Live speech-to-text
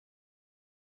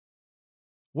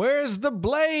Where's the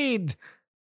blade?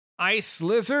 Ice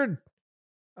lizard?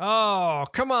 Oh,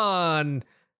 come on,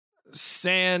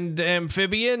 sand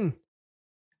amphibian.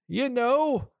 You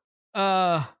know,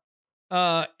 air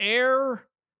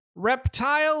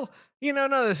reptile.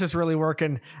 None of this is really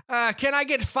working. Can I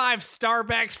get 5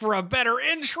 Starbacks for a better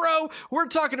intro? We're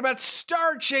talking about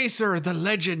Starchaser, the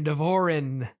Legend of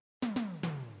Orin.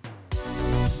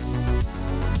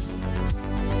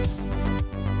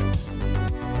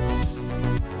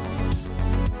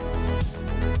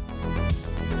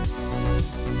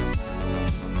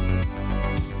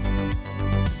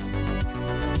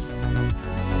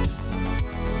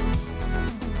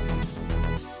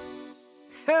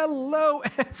 Hello,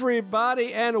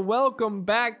 everybody, and welcome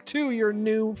back to your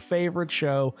new favorite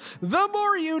show, The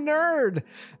More You Nerd,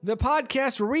 the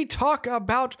podcast where we talk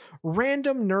about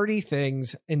random nerdy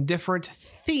things in different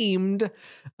themed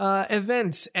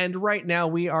events. And right now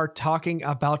we are talking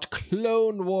about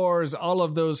Clone Wars, all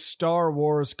of those Star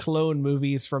Wars clone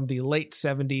movies from the late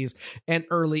 70s and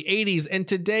early 80s. And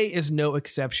today is no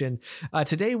exception.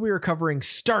 Today we are covering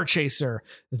Starchaser,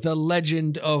 the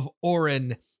Legend of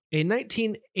Orin, a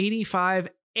 1985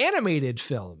 animated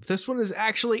film. This one is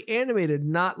actually animated,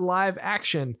 not live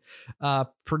action.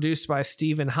 Produced by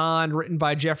Stephen Hahn, written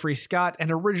by Jeffrey Scott,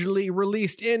 and originally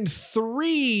released in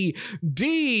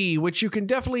 3D, which you can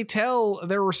definitely tell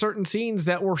there were certain scenes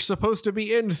that were supposed to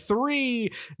be in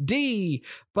 3D.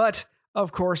 But,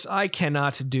 of course, I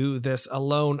cannot do this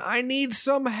alone. I need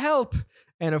some help.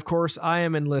 And, of course, I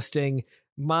am enlisting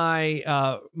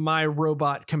my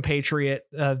robot compatriot,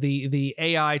 the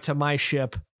AI to my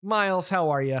ship. Miles,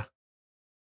 how are you?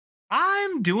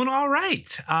 I'm doing all right.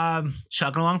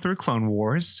 Chugging along through Clone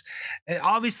Wars.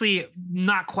 Obviously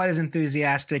not quite as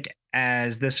enthusiastic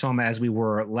as this film as we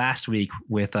were last week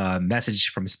with a Message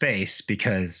from Space,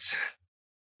 because,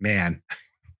 man,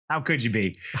 how could you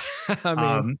be? I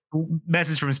mean,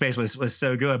 Message from Space was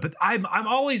so good. But I'm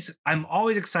always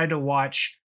excited to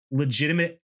watch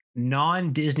legitimate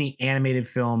non-Disney animated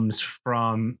films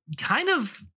from kind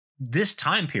of this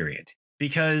time period,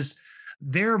 because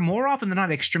they're more often than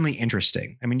not extremely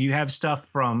interesting. I mean, you have stuff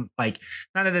from, like,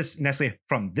 not that it's necessarily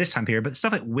from this time period, but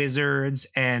stuff like Wizards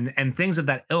and things of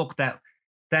that ilk that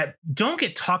don't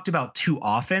get talked about too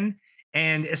often,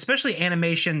 and especially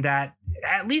animation that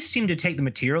at least seem to take the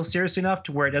material seriously enough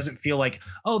to where it doesn't feel like,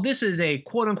 oh, this is a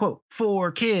quote unquote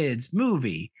for kids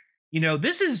movie.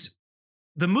 This is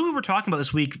the movie we're talking about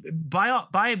this week, by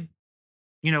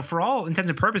for all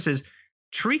intents and purposes,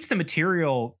 treats the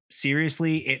material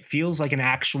seriously. It feels like an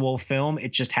actual film.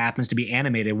 It just happens to be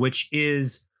animated, which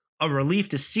is a relief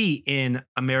to see in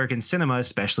American cinema,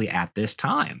 especially at this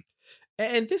time.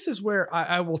 And this is where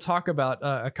I will talk about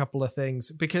a couple of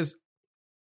things, because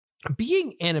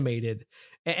being animated,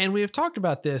 and we have talked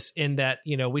about this in that,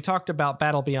 we talked about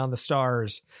Battle Beyond the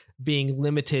Stars being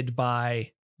limited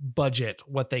by budget,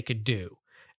 what they could do.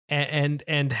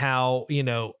 And how,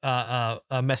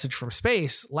 a Message from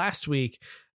Space last week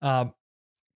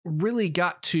really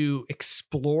got to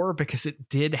explore, because it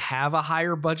did have a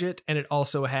higher budget, and it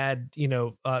also had,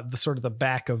 the sort of the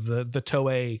back of the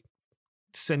Toei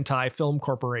Sentai Film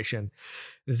Corporation.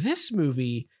 This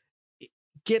movie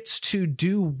gets to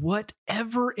do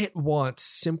whatever it wants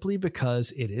simply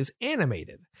because it is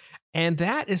animated. And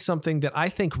that is something that I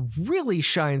think really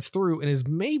shines through and is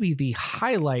maybe the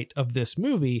highlight of this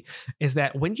movie, is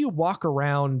that when you walk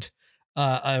around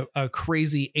a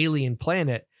crazy alien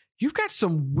planet, you've got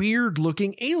some weird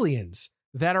looking aliens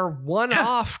that are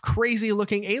one-off crazy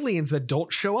looking aliens that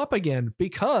don't show up again,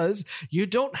 because you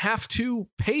don't have to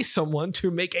pay someone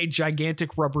to make a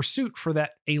gigantic rubber suit for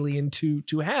that alien to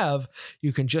have.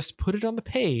 You can just put it on the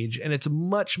page, and it's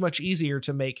much, much easier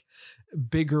to make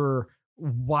bigger,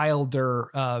 wilder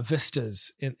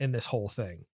vistas in this whole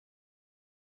thing.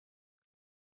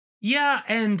 Yeah,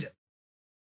 and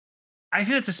I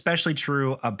think that's especially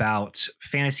true about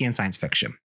fantasy and science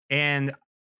fiction. And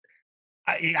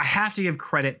I have to give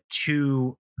credit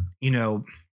to, the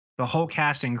whole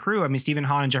cast and crew. I mean, Stephen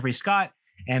Hahn and Jeffrey Scott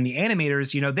and the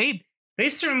animators, they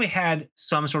certainly had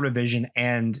some sort of vision.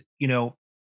 And,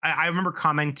 I remember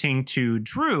commenting to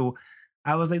Drew,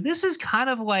 I was like, this is kind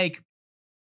of like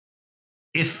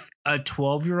if a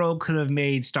 12-year-old could have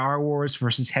made Star Wars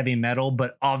versus heavy metal,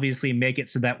 but obviously make it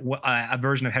so that a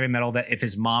version of heavy metal that if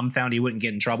his mom found, he wouldn't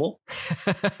get in trouble.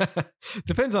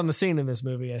 Depends on the scene in this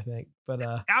movie, I think. But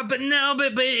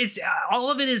it's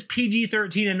all of it is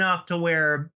PG-13 enough to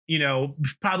where,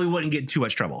 probably wouldn't get in too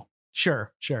much trouble.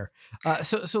 Sure.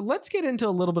 So let's get into a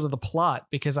little bit of the plot,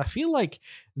 because I feel like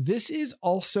this is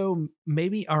also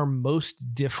maybe our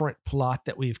most different plot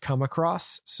that we've come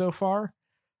across so far.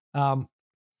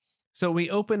 So we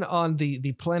open on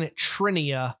the planet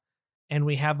Trinia, and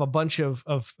we have a bunch of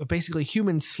basically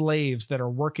human slaves that are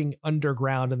working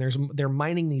underground, and they're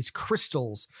mining these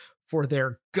crystals for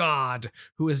their god,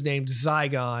 who is named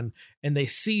Zygon, and they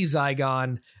see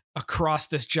Zygon across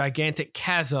this gigantic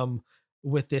chasm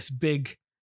with this big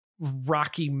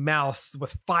rocky mouth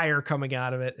with fire coming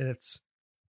out of it, and it's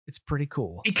pretty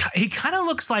cool. He kind of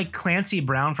looks like Clancy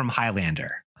Brown from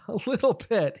Highlander. A little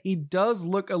bit. He does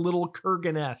look a little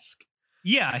Kurgan-esque.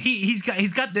 Yeah, he's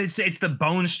got this. It's the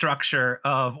bone structure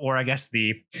of, or I guess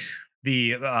the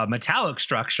metallic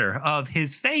structure of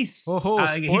his face. Oh,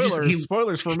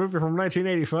 spoilers for a movie from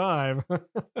 1985.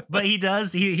 But he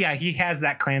does. He has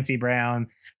that Clancy Brown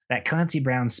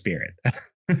spirit.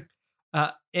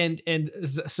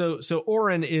 So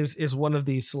Orin is one of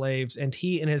these slaves, and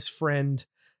he and his friend,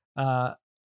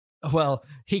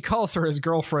 he calls her his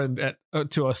girlfriend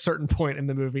to a certain point in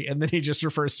the movie, and then he just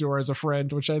refers to her as a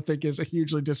friend, which I think is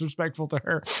hugely disrespectful to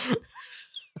her.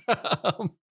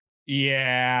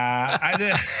 Yeah.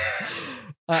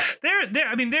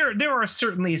 There are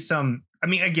certainly some. I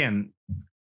mean, again,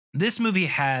 this movie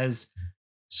has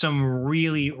some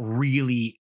really,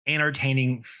 really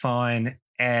entertaining, fun,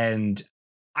 and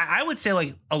I would say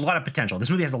like a lot of potential.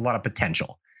 This movie has a lot of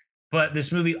potential, but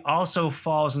this movie also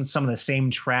falls in some of the same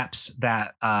traps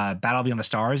that Battle Beyond the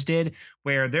Stars did,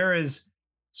 where there is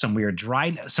some weird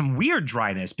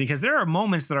dryness, because there are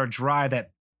moments that are dry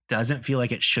that doesn't feel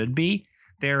like it should be.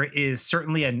 There is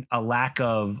certainly a lack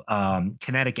of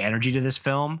kinetic energy to this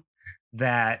film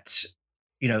that,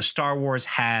 Star Wars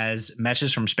has,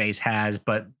 Messages from Space has,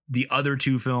 but the other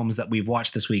two films that we've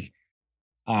watched this week,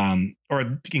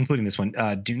 or including this one,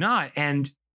 do not. And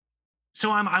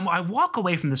so I walk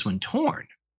away from this one torn,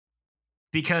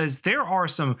 because there are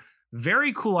some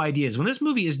very cool ideas. When this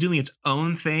movie is doing its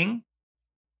own thing,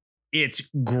 it's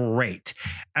great.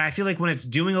 And I feel like when it's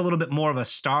doing a little bit more of a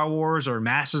Star Wars or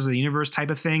Masters of the Universe type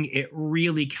of thing, it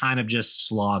really kind of just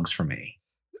slogs for me.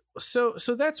 So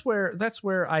that's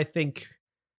where I think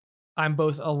I'm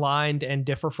both aligned and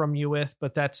differ from you with,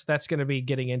 but that's going to be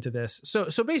getting into this. So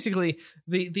basically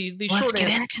the let's get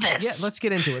into this. Yeah, let's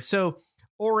get into it. So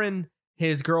Orin,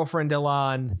 his girlfriend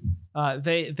Elan,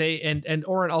 and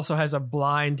Orin also has a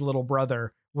blind little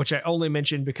brother, which I only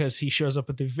mentioned because he shows up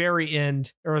at the very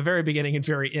end, or the very beginning and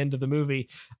very end of the movie.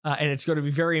 And it's going to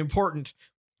be very important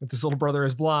that this little brother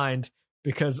is blind,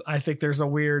 because I think there's a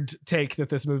weird take that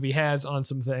this movie has on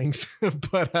some things.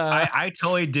 But I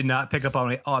totally did not pick up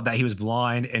on that he was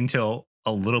blind until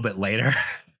a little bit later.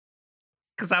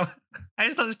 Because I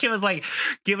just thought this kid was like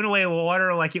giving away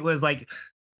water like it was like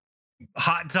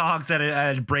hot dogs at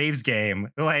a Braves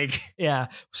game. Like, yeah.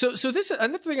 So this,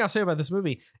 another thing I'll say about this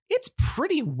movie, it's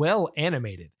pretty well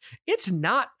animated. It's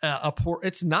not a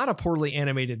poorly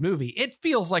animated movie. It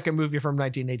feels like a movie from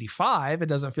 1985. It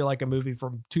doesn't feel like a movie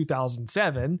from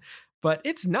 2007, but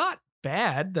it's not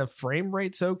bad. The frame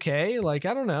rate's okay. Like,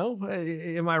 I don't know.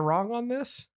 Am I wrong on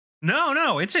this?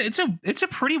 No. It's a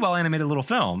pretty well animated little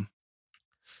film.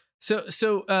 So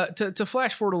to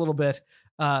flash forward a little bit,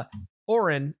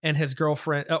 Orin and his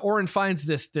girlfriend, Orin finds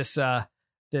this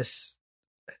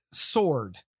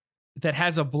sword that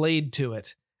has a blade to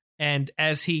it. And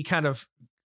as he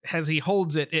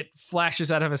holds it, it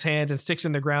flashes out of his hand and sticks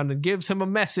in the ground and gives him a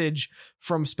message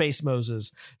from Space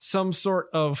Moses, some sort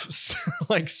of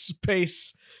like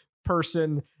space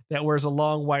person that wears a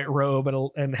long white robe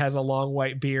and has a long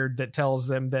white beard, that tells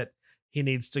them that he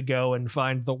needs to go and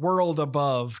find the world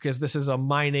above, because this is a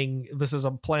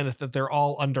planet that they're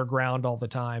all underground all the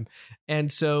time.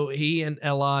 And so he and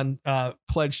Elan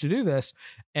pledge to do this,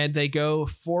 and they go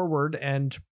forward,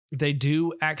 and they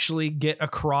do actually get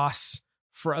across.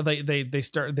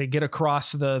 They get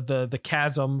across the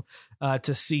chasm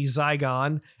to see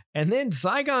Zygon, and then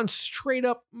Zygon straight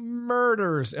up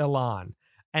murders Elan,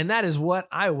 and that is what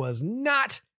I was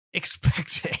not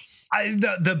expecting.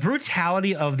 The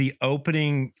brutality of the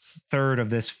opening third of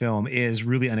this film is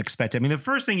really unexpected. I mean, the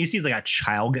first thing you see is like a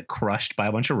child get crushed by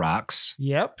a bunch of rocks.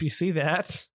 Yep, you see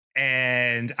that.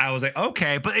 And I was like,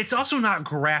 okay, but it's also not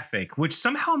graphic, which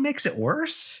somehow makes it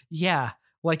worse. Yeah,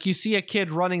 like you see a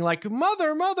kid running like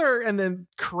mother, and then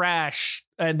crash,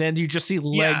 and then you just see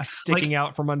legs sticking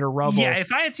out from under rubble. Yeah,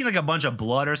 if I had seen like a bunch of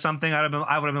blood or something, I would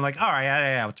have been like, all right,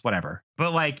 yeah, it's whatever.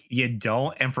 But like you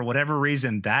don't, and for whatever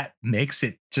reason, that makes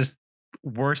it just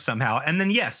worse somehow. And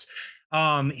then yes,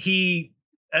 he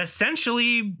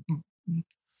essentially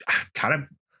kind of,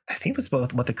 I think it was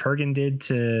what the Kurgan did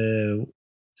to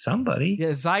somebody. Yeah,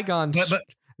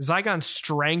 Zygon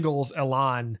strangles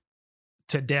Elan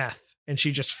to death and she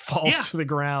just falls to the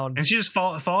ground. And she just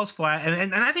falls flat.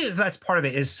 And I think that's part of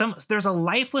it is there's a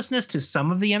lifelessness to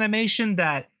some of the animation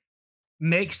that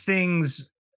makes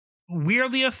things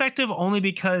weirdly effective only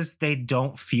because they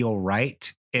don't feel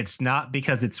right. It's not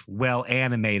because it's well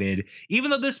animated, even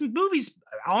though this movie's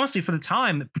honestly for the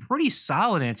time pretty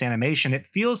solid in its animation. It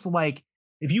feels like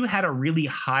if you had a really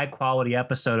high quality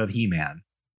episode of He-Man.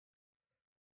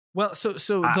 Well, so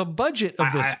the budget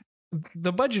of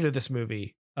this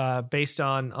movie, based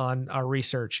on our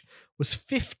research, was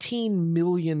 $15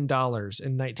 million in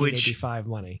 1985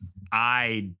 money.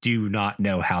 I do not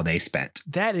know how they spent.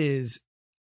 That is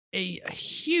a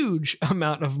huge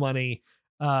amount of money,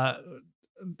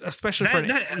 especially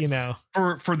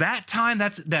for that time.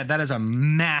 That is a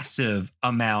massive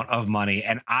amount of money,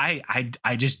 and I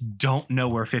just don't know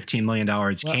where $15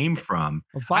 million came from.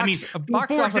 Box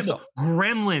for example,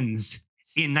 Gremlins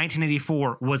in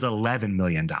 1984 was $11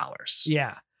 million.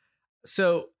 Yeah,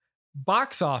 so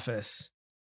box office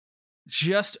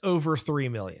just over 3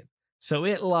 million. So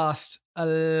it lost a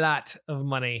lot of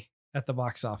money at the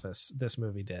box office. This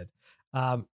movie did,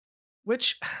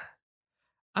 which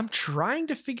I'm trying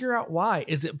to figure out why.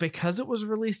 Is it because it was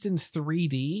released in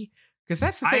 3D? Because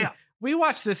that's the thing. We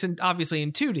watched this obviously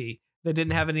in 2D that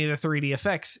didn't have any of the 3D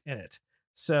effects in it.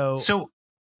 So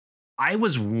I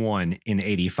was 1 in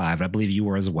 85. I believe you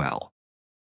were as well.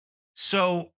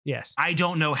 So yes, I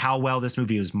don't know how well this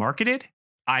movie was marketed.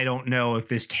 I don't know if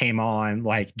this came on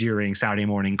like during Saturday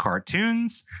morning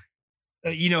cartoons.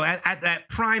 At that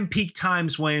prime peak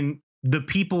times when the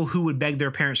people who would beg their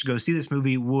parents to go see this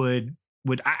movie would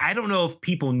I don't know if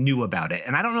people knew about it,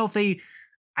 and I don't know if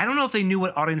they knew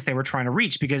what audience they were trying to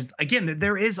reach, because again,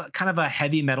 there is kind of a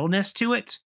heavy metalness to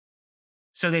it,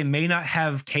 so they may not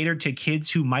have catered to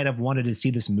kids who might have wanted to see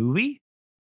this movie.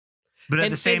 But at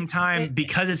the same time,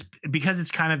 because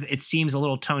it's kind of, it seems a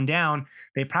little toned down,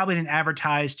 they probably didn't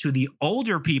advertise to the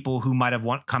older people who might have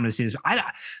come to see this.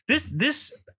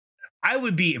 I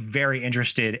would be very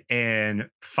interested in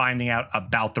finding out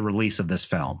about the release of this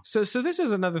film. So this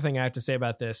is another thing I have to say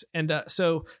about this. And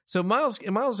so Miles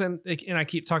and I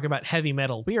keep talking about heavy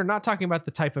metal. We are not talking about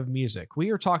the type of music.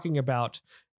 We are talking about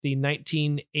the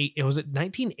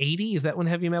 1980? Is that when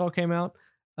heavy metal came out?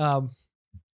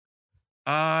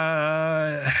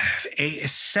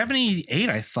 78,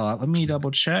 I thought. Let me double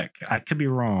check. I could be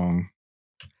wrong.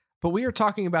 But we are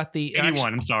talking about the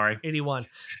 81. I'm sorry. 81.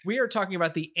 We are talking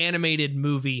about the animated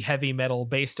movie Heavy Metal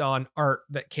based on art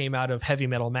that came out of Heavy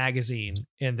Metal magazine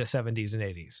in the 70s and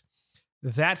 80s.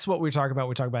 That's what we're talking about.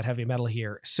 We talk about heavy metal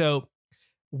here. So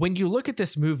when you look at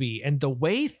this movie and the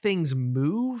way things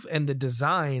move and the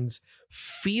designs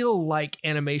feel like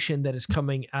animation that is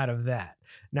coming out of that.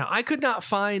 Now, I could not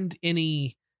find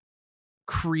any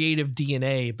creative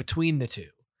DNA between the two.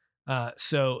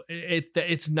 So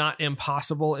it's not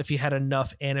impossible if you had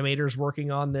enough animators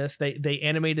working on this. They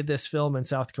animated this film in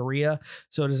South Korea,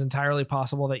 so it is entirely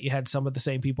possible that you had some of the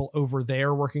same people over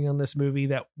there working on this movie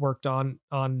that worked on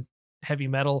Heavy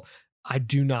Metal. I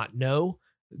do not know.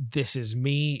 This is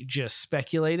me just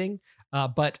speculating.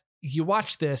 But you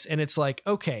watch this and it's like,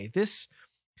 okay, this.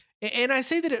 And I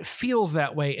say that it feels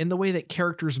that way in the way that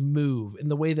characters move, in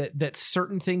the way that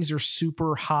certain things are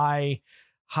super high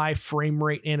frame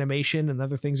rate animation and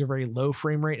other things are very low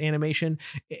frame rate animation.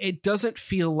 It doesn't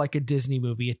feel like a Disney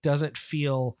movie. It doesn't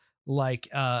feel like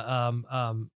the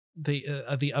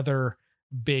other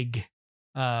big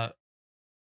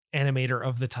animator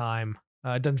of the time.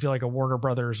 It doesn't feel like a Warner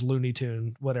Brothers Looney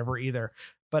Tune, whatever either.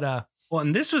 But well,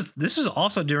 and this was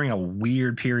also during a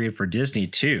weird period for Disney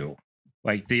too.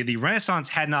 Like the Renaissance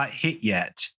had not hit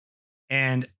yet,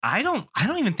 and I don't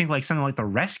even think like something like The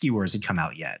Rescuers had come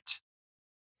out yet.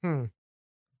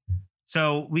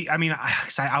 So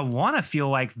I want to feel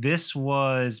like this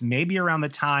was maybe around the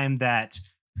time that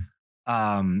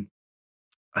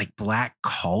like Black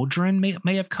Cauldron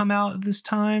may have come out at this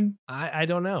time. I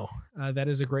don't know. That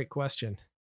is a great question.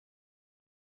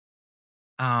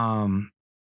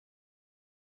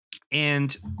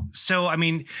 And so, I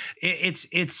mean,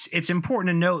 it's important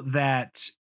to note that,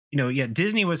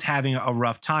 Disney was having a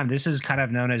rough time. This is kind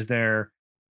of known as their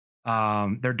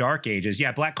dark ages.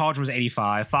 Yeah. Black Cauldron was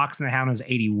 85. Fox and the Hound was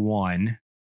 81.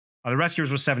 The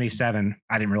Rescuers was 77.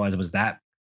 I didn't realize it was that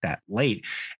late.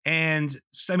 And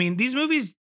so, I mean, these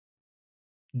movies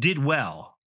did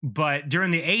well, but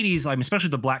during the 80s, like especially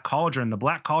the Black Cauldron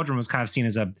was kind of seen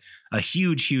as a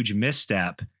huge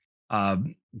misstep.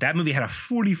 That movie had a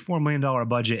 $44 million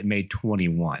budget and made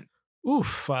 21.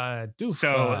 Oof.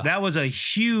 So that was a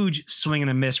huge swing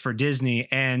and a miss for Disney.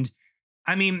 And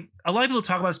I mean, a lot of people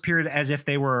talk about this period as if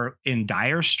they were in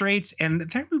dire straits, and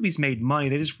their movies made money.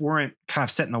 They just weren't kind of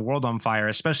setting the world on fire,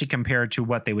 especially compared to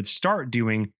what they would start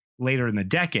doing later in the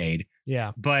decade.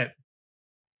 Yeah. But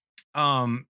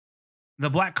the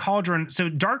Black Cauldron, so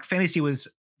dark fantasy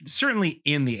was certainly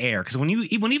in the air, because when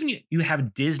you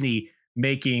have Disney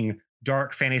making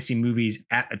dark fantasy movies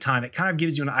at a time, it kind of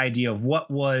gives you an idea of what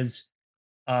was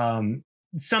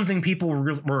something people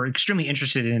were extremely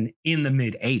interested in the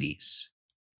mid 80s.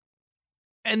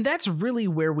 And that's really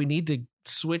where we need to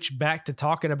switch back to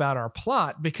talking about our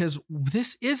plot, because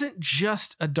this isn't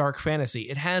just a dark fantasy.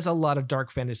 It has a lot of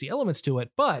dark fantasy elements to it,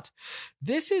 but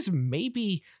this is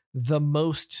maybe the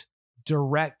most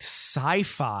direct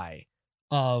sci-fi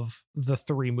of the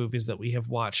three movies that we have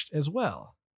watched as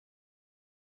well.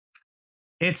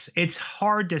 It's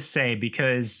hard to say,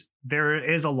 because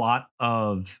there's a lot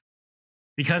of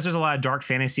dark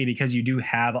fantasy, because you do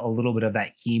have a little bit of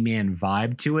that He-Man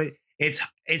vibe to it. It's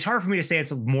hard for me to say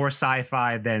it's more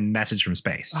sci-fi than Message from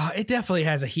Space. It definitely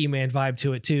has a He-Man vibe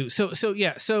to it too.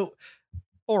 So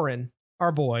Orin,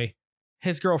 our boy,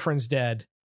 his girlfriend's dead.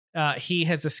 He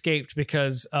has escaped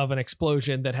because of an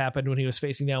explosion that happened when he was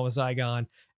facing down with Zygon.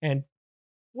 And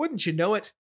wouldn't you know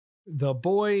it, the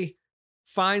boy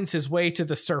finds his way to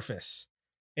the surface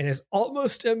and is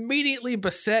almost immediately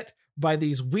beset by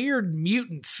these weird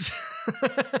mutants.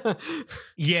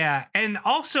 Yeah. And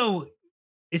also,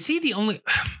 is he the only...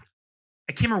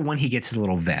 I can't remember when he gets his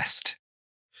little vest.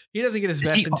 He doesn't get his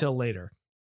vest until later.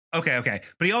 Okay.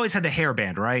 But he always had the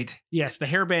hairband, right? Yes, the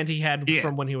hairband he had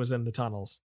from when he was in the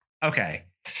tunnels. Okay.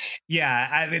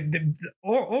 Yeah.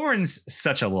 Orin's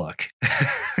such a look.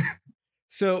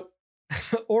 So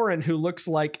Orin, who looks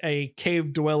like a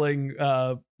cave-dwelling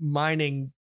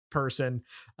mining person,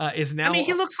 is now... I mean,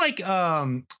 he looks like...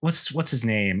 what's his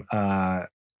name?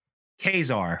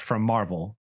 Kazar from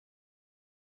Marvel.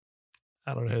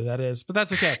 I don't know who that is, but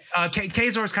that's okay.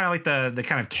 Kazar is kind of like the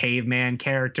kind of caveman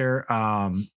character.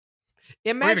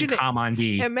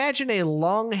 Imagine a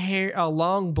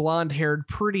long blonde-haired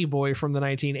pretty boy from the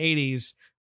 1980s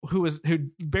who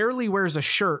barely wears a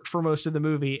shirt for most of the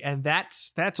movie, and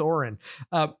that's Orin.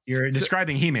 You're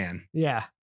describing He-Man. Yeah,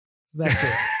 that's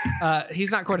it.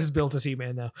 He's not quite as built as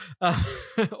He-Man though,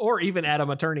 or even Adam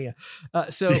Eternia.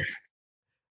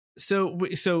 So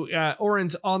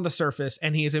Orin's on the surface,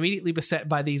 and he is immediately beset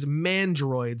by these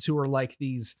mandroids who are like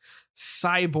these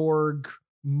cyborg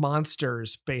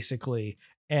monsters, basically.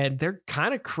 And they're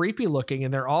kind of creepy looking,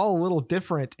 and they're all a little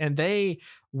different. And they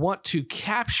want to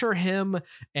capture him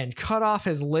and cut off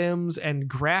his limbs and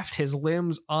graft his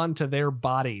limbs onto their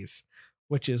bodies,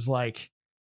 which is like,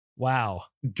 wow.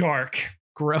 Dark.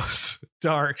 Gross.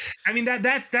 Dark. I mean,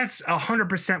 that's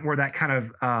 100% where that kind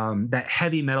of that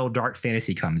heavy metal dark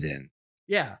fantasy comes in.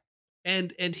 Yeah.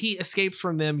 And he escapes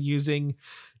from them using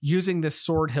this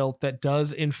sword hilt that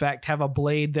does in fact have a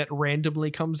blade that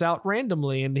randomly comes out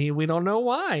randomly, and we don't know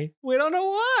why.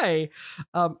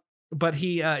 But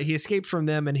he escapes from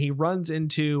them, and he runs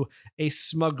into a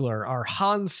smuggler, our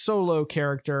Han Solo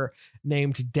character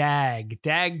named Dag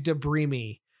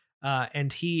Debrimi,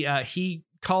 and he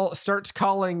starts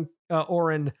calling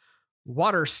Orin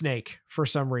Water Snake for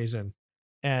some reason,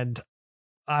 and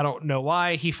I don't know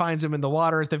why. He finds him in the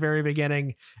water at the very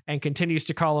beginning and continues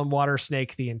to call him Water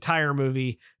Snake the entire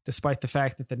movie, despite the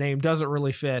fact that the name doesn't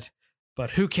really fit, but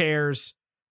who cares?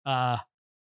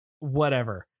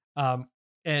 Whatever.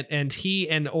 And he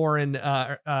and Orin,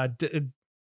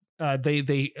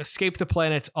 they escape the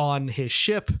planet on his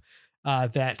ship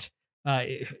that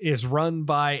is run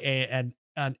by an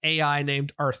AI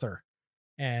named Arthur.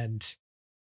 And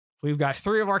we've got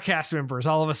 3 of our cast members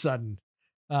all of a sudden.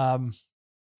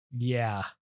 Yeah.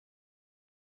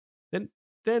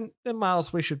 Then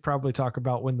Miles, we should probably talk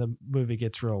about when the movie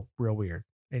gets real weird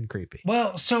and creepy.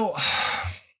 Well, so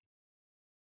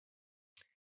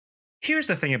here's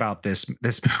the thing about this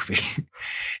movie.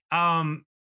 And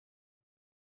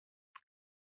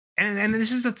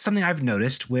this is something I've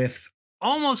noticed with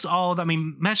almost all of them. I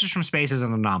mean, Message from Space is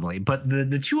an anomaly, but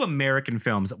the 2 American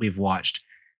films that we've watched,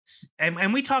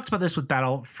 and we talked about this with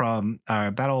Battle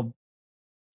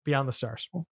Beyond the Stars.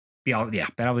 Battle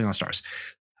Beyond the Stars.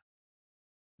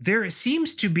 There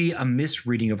seems to be a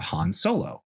misreading of Han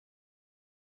Solo.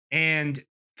 And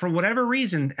for whatever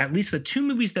reason, at least the 2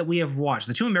 movies that we have watched,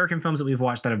 the 2 American films that we've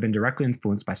watched that have been directly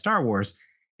influenced by Star Wars,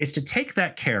 is to take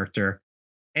that character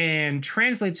and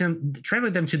translate them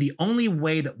to the only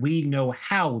way that we know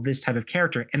how this type of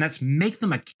character, and that's make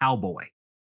them a cowboy.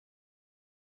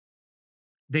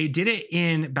 They did it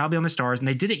in Battle Beyond the Stars, and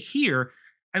they did it here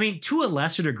I mean, to a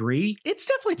lesser degree. It's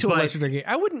definitely to a lesser degree.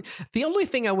 I wouldn't. The only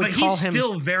thing I would call him. He's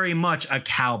still very much a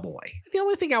cowboy. The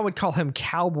only thing I would call him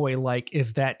cowboy-like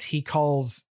is that he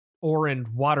calls Orin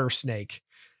Water Snake.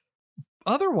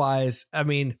 Otherwise, I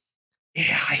mean. Yeah,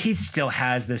 he still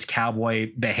has this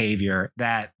cowboy behavior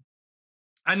that.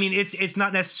 I mean, it's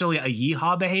not necessarily a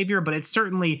yeehaw behavior, but it's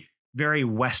certainly very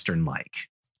Western-like.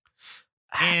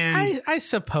 And I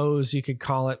suppose you could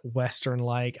call it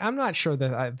Western-like. I'm not sure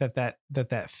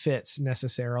that fits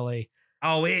necessarily.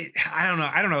 Oh, I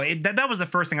don't know. That was the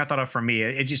first thing I thought of for me.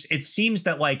 It seems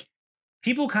that like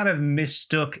people kind of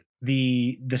mistook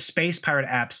the space pirate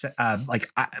apps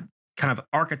kind of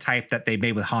archetype that they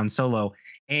made with Han Solo,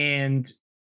 and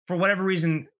for whatever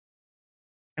reason.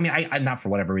 I mean, I not for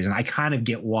whatever reason, I kind of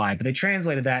get why, but they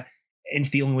translated that into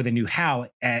The Only Way They Knew How,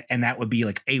 and that would be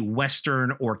like a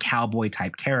Western or cowboy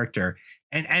type character.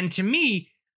 And to me,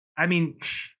 I mean,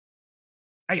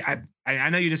 I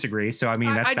know you disagree, so I mean,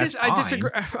 that's fine.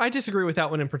 I disagree with that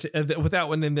one with that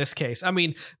one in this case. I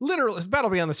mean, literally, Battle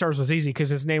Beyond the Stars was easy because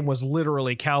his name was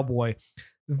literally Cowboy.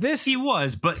 He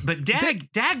was, but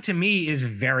Dag to me is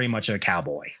very much a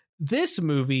cowboy. This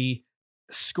movie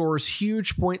scores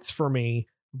huge points for me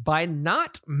by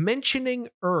not mentioning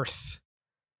Earth.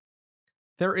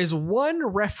 There is one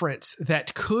reference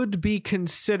that could be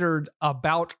considered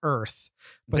about Earth,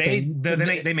 but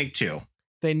they make two.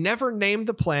 They never named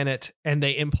the planet, and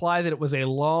they imply that it was a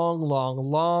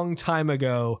long time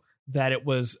ago that it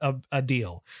was a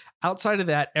deal. Outside of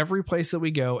that, every place that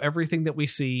we go, everything that we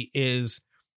see is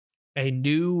a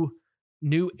new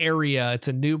area. It's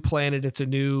a new planet. It's a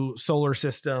new solar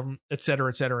system, et cetera,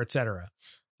 et cetera, et cetera.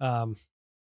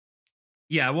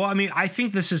 Yeah, well, I mean, I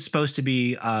think this is supposed to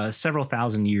be several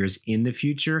thousand years in the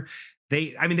future.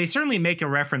 They certainly make a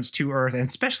reference to Earth, and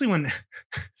especially when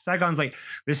Saigon's like,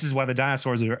 "This is why the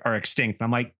dinosaurs are extinct." And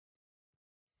I'm like,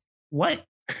 "What?"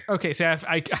 Okay, so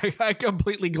I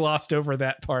completely glossed over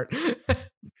that part.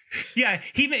 Yeah,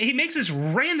 he makes this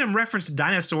random reference to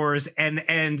dinosaurs, and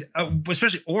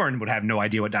especially Orin would have no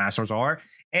idea what dinosaurs are,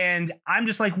 and I'm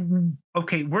just like,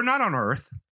 okay, we're not on Earth,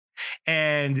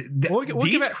 and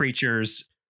these creatures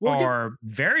are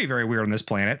very, very weird on this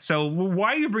planet. So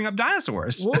why do you bring up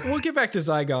dinosaurs? We'll get back to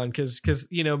Zygon because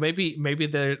maybe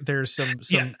there's some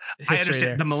history I understand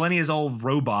there. The millennia-old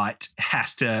robot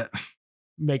has to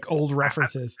make old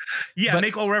references.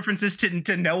 Make old references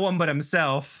to no one but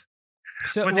himself.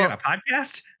 So, what's he on, a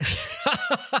podcast?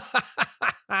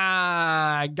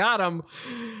 Got him.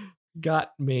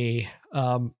 Got me.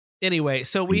 Anyway,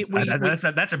 so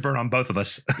that's a burn on both of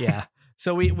us. Yeah.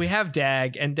 So we have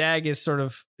Dag, and Dag is sort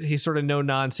of no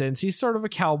nonsense. He's sort of a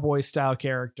cowboy style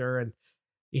character, and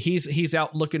he's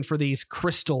out looking for these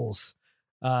crystals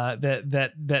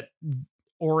that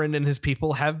Orin and his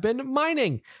people have been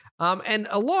mining. And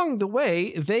along the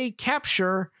way, they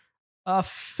capture a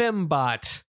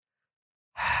fembot.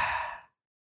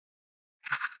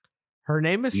 Her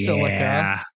name is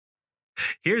Silica.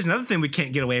 Here's another thing we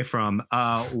can't get away from: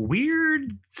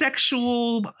 weird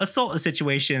sexual assault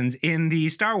situations in the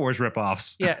Star Wars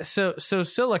ripoffs. Yeah, so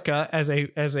Silica as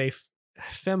a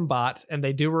fembot, and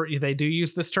they do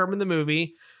use this term in the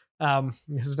movie.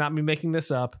 This is not me making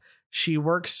this up. She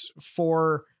works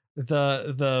for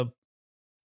the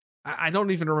I don't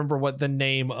even remember what the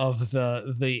name of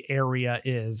the area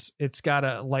is. It's got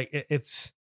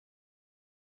it's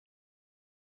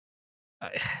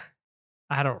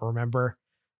I don't remember.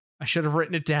 I should have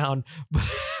written it down, but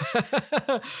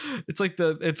it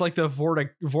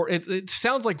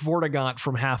sounds like Vortigaunt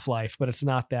from Half-Life, but it's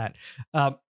not that.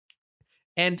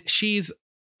 And she's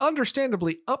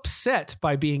understandably upset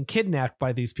by being kidnapped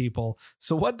by these people.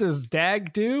 So what does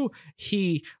Dag do?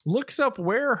 He looks up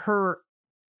where her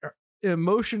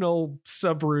emotional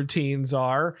subroutines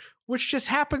are, which just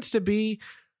happens to be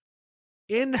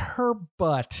in her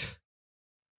butt.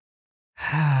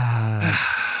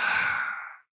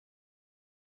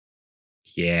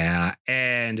 Yeah,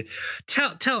 and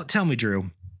tell me,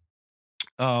 Drew,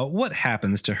 what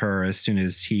happens to her as soon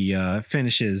as he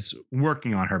finishes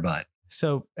working on her butt?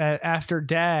 So after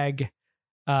Dag,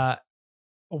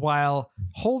 while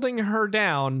holding her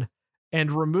down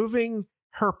and removing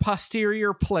her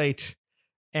posterior plate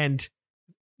and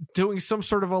doing some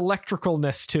sort of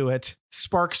electricalness to it,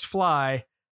 sparks fly.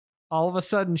 All of a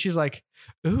sudden, she's like,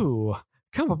 "Ooh,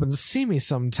 come up and see me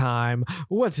sometime.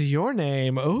 What's your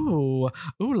name? Ooh,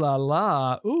 ooh la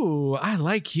la. Ooh, I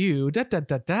like you. Da da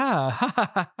da da. Ha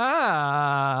ha ha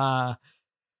ha."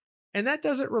 And that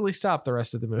doesn't really stop the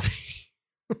rest of the movie.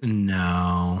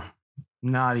 No.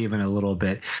 Not even a little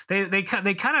bit. They kind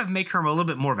of make her a little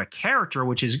bit more of a character,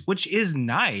 which is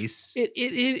nice. It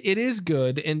is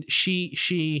good, and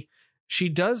she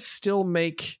does still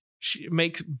makes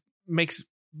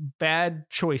bad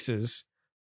choices,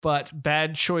 but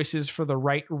bad choices for the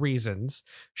right reasons.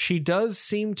 She does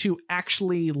seem to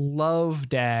actually love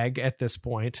Dag at this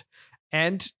point,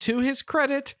 and to his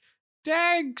credit,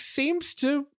 Dag seems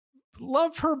to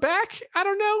love her back. I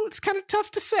don't know. It's kind of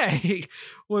tough to say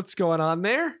what's going on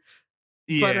there.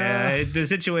 Yeah, but, the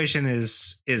situation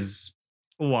is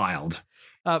wild.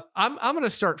 I'm going to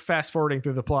start fast forwarding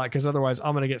through the plot because otherwise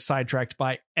I'm going to get sidetracked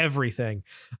by everything.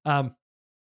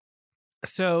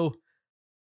 So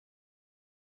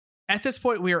at this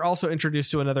point, we are also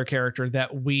introduced to another character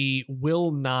that we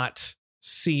will not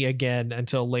see again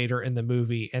until later in the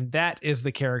movie, and that is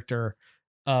the character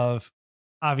of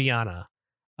Aviana.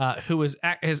 Who is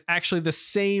actually the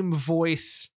same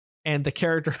voice, and the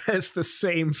character has the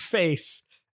same face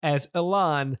as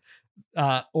Elan,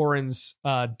 Orin's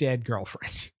dead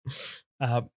girlfriend.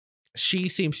 She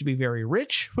seems to be very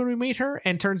rich when we meet her,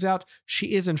 and turns out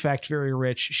she is in fact very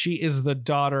rich. She is the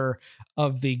daughter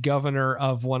of the governor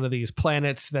of one of these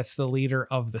planets that's the leader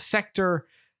of the sector.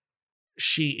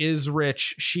 She is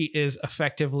rich. She is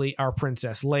effectively our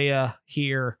Princess Leia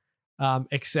here.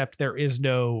 Except there is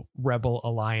no Rebel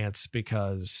Alliance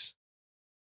because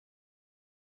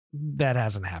that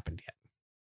hasn't happened yet.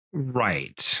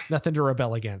 Right. Nothing to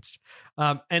rebel against.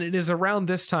 And it is around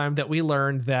this time that we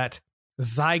learned that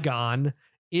Zygon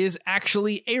is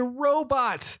actually a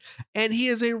robot. And he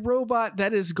is a robot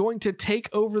that is going to take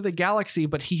over the galaxy,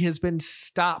 but he has been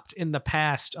stopped in the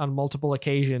past on multiple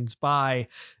occasions by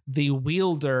the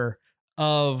wielder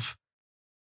of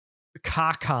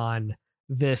Kakon,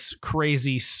 this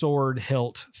crazy sword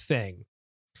hilt thing.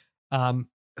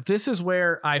 This is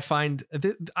where I find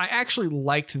I actually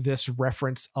liked this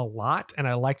reference a lot, and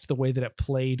I liked the way that it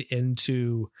played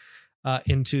into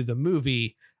the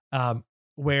movie,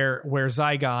 where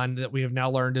Zygon, that we have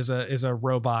now learned is a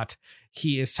robot.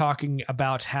 He is talking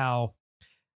about how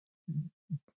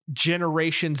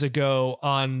generations ago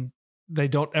on they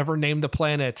don't ever name the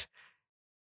planet,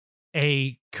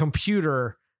 a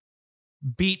computer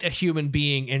beat a human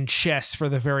being in chess for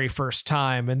the very first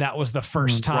time, and that was the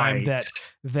first time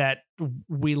that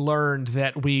we learned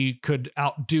that we could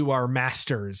outdo our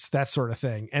masters, that sort of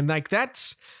thing. And like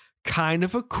that's kind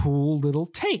of a cool little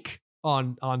take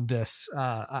on this.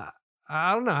 I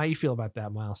don't know how you feel about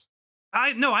that, Miles.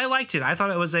 I liked it. I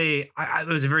thought it was it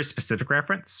was a very specific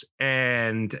reference,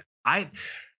 and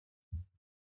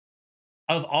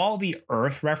of all the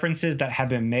Earth references that have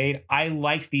been made, I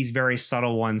liked these very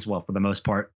subtle ones, well, for the most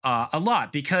part, a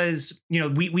lot, because, you know,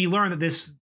 we learned that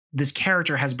this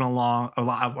character has been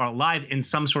alive in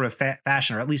some sort of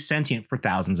fashion, or at least sentient, for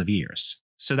thousands of years.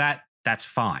 So that's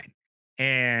fine.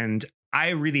 And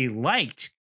I really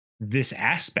liked this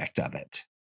aspect of it.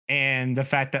 And the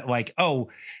fact that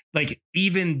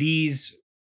even these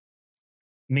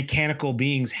mechanical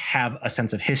beings have a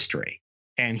sense of history.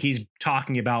 And he's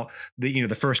talking about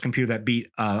the first computer that beat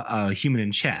a human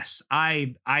in chess.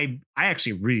 I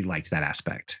actually really liked that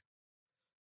aspect.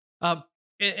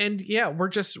 And yeah,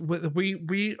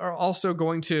 we are also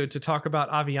going to talk about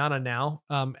Aviana now.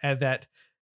 And that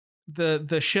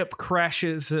the ship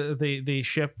crashes. The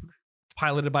ship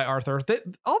piloted by Arthur.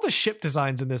 All the ship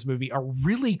designs in this movie are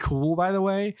really cool, by the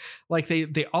way. Like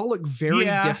they all look very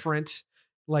different.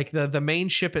 Like the main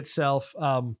ship itself.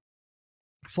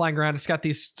 Flying around, it's got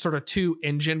these sort of two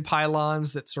engine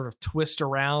pylons that sort of twist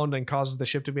around and causes the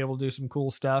ship to be able to do some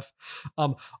cool stuff.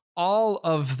 All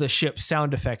of the ship's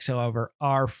sound effects, however,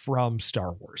 are from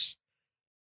Star Wars.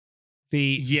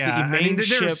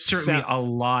 There's certainly a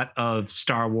lot of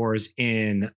Star Wars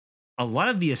in a lot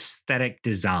of the aesthetic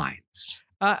designs.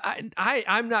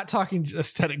 I'm not talking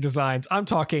aesthetic designs. I'm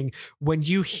talking when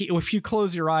if you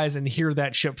close your eyes and hear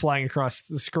that ship flying across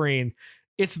the screen,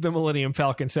 it's the Millennium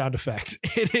Falcon sound effect.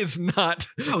 It is not.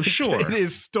 Oh, sure. It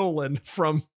is stolen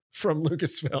from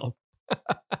Lucasfilm.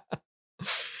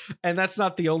 And that's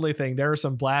not the only thing. There are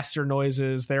some blaster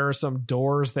noises. There are some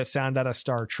doors that sound out of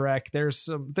Star Trek.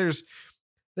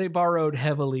 They borrowed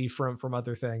heavily from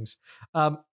other things.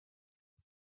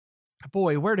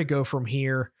 Boy, where to go from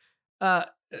here?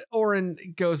 Orin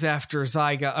goes after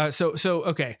Zygon. So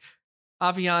okay.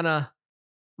 Aviana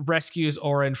rescues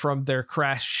Orin from their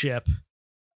crashed ship.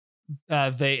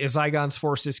 Zygon's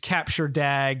forces capture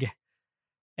Dag,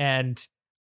 and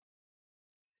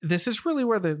this is really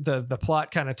where the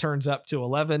plot kind of turns up to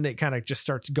 11. It kind of just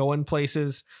starts going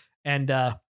places, and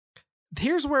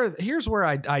here's where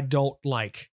I don't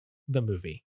like the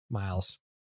movie, Miles.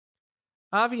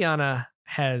 Aviana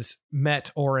has met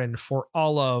Orin for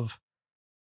all of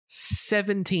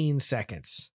 17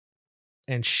 seconds,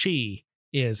 and she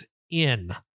is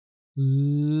in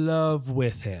love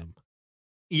with him.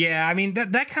 Yeah, I mean,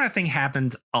 that kind of thing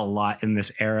happens a lot in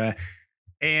this era,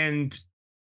 and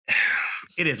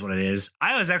it is what it is.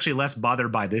 I was actually less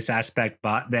bothered by this aspect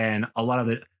than a lot of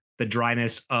the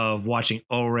dryness of watching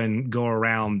Orin go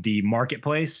around the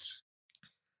marketplace.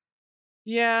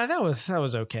 Yeah, that was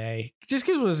okay. Just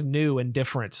because it was new and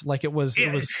different, like it was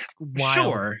wild.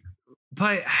 Sure,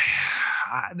 but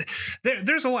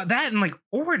there's a lot that, and like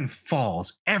Orin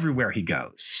falls everywhere he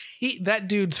goes. That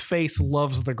dude's face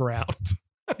loves the ground.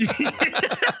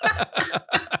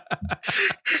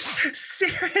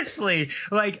 Seriously,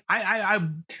 like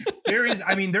there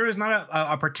is not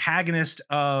a protagonist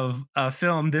of a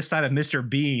film this side of Mr.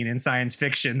 Bean in science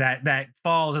fiction that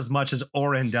falls as much as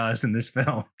Orin does in this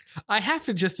film. I have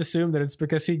to just assume that it's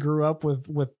because he grew up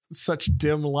with such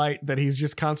dim light that he's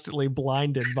just constantly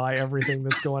blinded by everything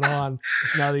that's going on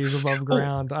now that he's above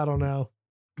ground. I don't know.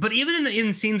 But even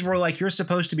in scenes where like you're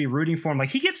supposed to be rooting for him,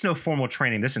 like he gets no formal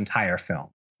training this entire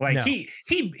film. Like no.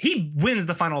 he wins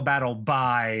the final battle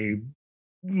by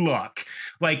luck.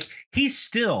 Like he's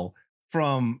still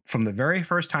from the very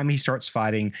first time he starts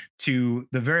fighting to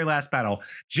the very last battle,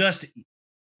 just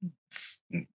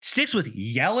sticks with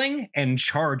yelling and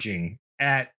charging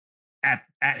at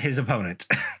his opponent.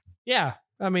 Yeah,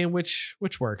 I mean, which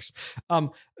works.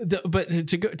 But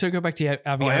to go back to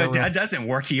Aviana, that doesn't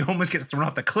work. He almost gets thrown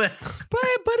off the cliff.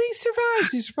 But he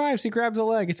survives. He survives. He grabs a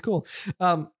leg. It's cool.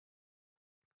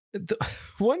 The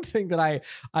one thing that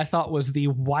I thought was the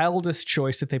wildest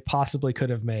choice that they possibly could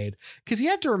have made, because you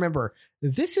have to remember,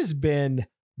 this has been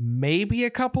maybe a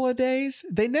couple of days.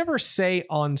 They never say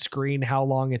on screen how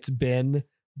long it's been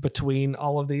between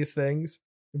all of these things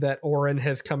that Orin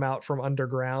has come out from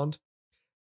underground.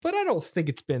 But I don't think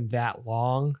it's been that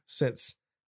long since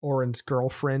Orin's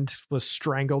girlfriend was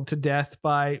strangled to death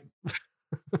by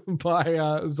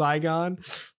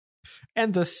Zygon.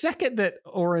 And the second that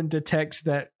Orin detects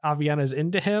that Aviana's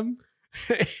into him,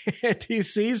 and he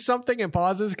sees something and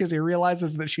pauses because he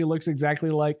realizes that she looks exactly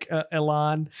like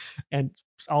Elan and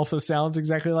also sounds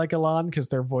exactly like Elan because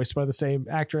they're voiced by the same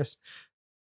actress.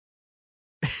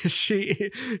 She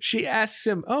asks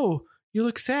him, "Oh, you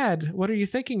look sad. What are you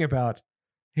thinking about?"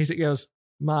 He goes,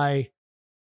 "My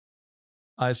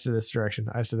eyes to this direction,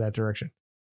 eyes to that direction.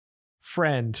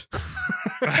 Friend."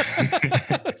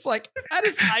 It's like, that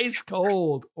is ice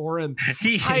cold, Orin.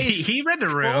 He read the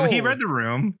room. Cold. He read the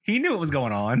room. He knew what was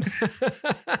going on.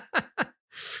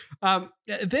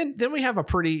 Then we have a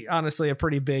pretty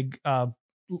big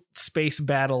space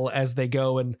battle as they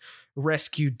go and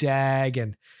rescue Dag,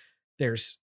 and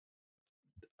there's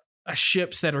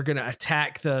ships that are going to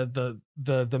attack the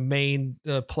main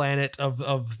planet of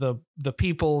the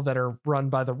people that are run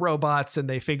by the robots, and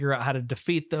they figure out how to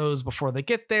defeat those before they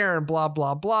get there, and blah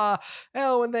blah blah.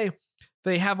 Oh, and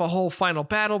they have a whole final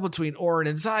battle between Orin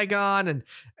and Zygon,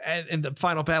 and the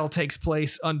final battle takes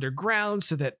place underground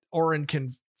so that Orin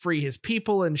can free his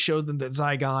people and show them that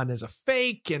Zygon is a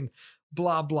fake, and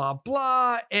blah blah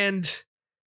blah. And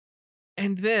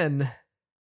then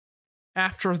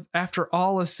after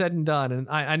all is said and done, and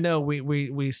I know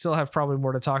we still have probably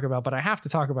more to talk about, but I have to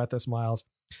talk about this, Miles.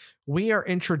 We are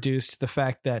introduced to the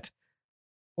fact that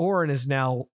Orin is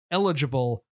now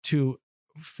eligible to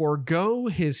forego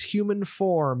his human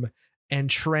form and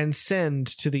transcend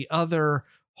to the other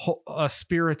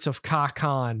spirits of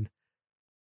Kakan.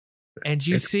 And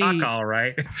you see, all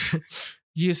right.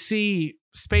 You see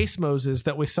Space Moses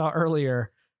that we saw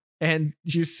earlier, and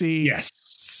you see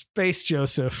Space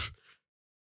Joseph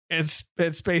and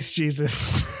Space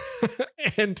Jesus.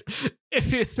 And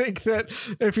if you think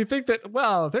that,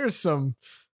 wow, there's some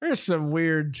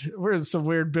weird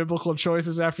biblical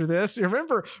choices after this. You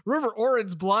remember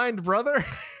Orin's blind brother?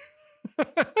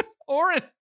 Orin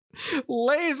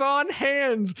lays on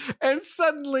hands and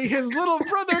suddenly his little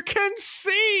brother can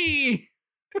see.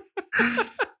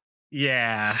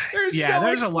 Yeah. There's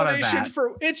a lot of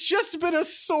that. It's just been a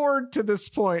sword to this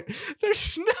point.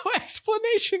 There's no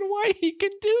explanation why he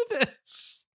can do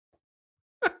this.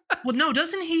 Well, no,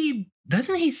 doesn't he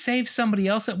save somebody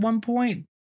else at one point?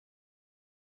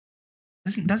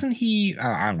 Doesn't he?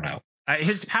 I don't know.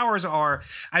 His powers are.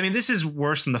 I mean, this is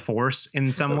worse than the Force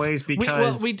in some ways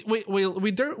because we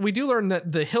do learn that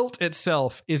the hilt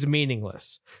itself is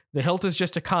meaningless. The hilt is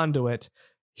just a conduit.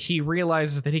 He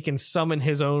realizes that he can summon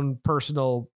his own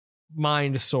personal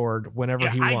mind sword whenever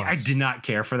he wants. I did not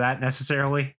care for that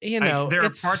necessarily. You know, there are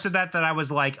parts of that I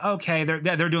was like, okay,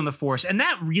 they're doing the Force, and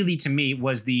that really to me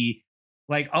was the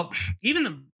like, oh, even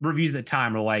the reviews at the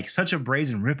time are like such a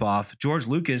brazen ripoff. George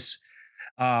Lucas,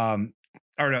 or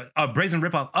a brazen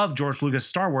ripoff of George Lucas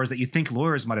Star Wars that you think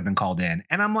lawyers might have been called in.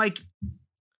 And I'm like,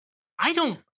 I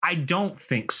don't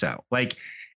think so. Like,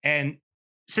 and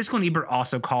Siskel and Ebert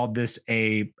also called this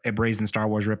a brazen Star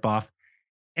Wars ripoff.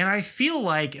 And I feel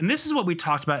like, and this is what we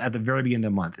talked about at the very beginning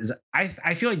of the month, is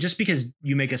I feel like just because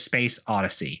you make a space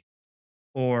odyssey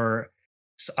or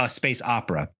a space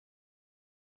opera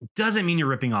doesn't mean you're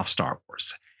ripping off Star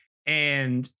Wars.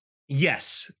 And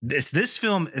yes, this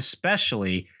film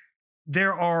especially,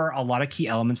 there are a lot of key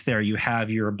elements there. You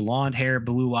have your blonde hair,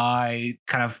 blue eye,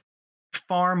 kind of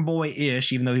farm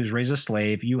boy-ish, even though he was raised a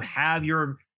slave. You have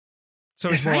your So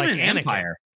he's more like an Anakin.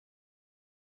 empire.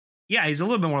 Yeah, he's a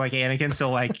little bit more like Anakin. So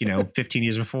like, 15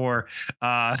 years before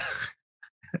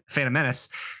Phantom Menace.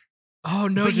 Oh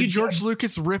no, did George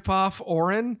Lucas rip off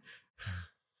Orin?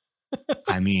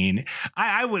 I mean,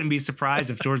 I wouldn't be surprised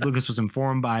if George Lucas was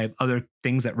informed by other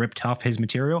things that ripped off his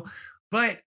material.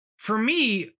 But for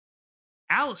me,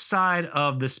 outside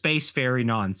of the space fairy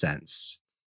nonsense,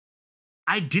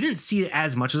 I didn't see it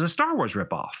as much as a Star Wars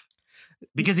ripoff.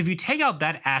 Because if you take out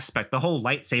that aspect, the whole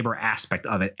lightsaber aspect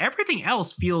of it, everything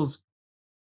else feels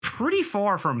pretty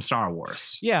far from Star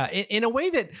Wars. Yeah, in a way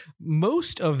that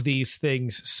most of these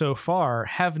things so far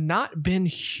have not been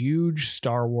huge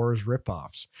Star Wars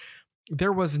ripoffs.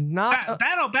 There was not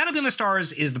Battle Beyond the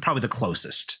Stars is probably the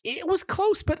closest. It was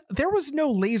close, but there was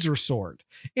no laser sword.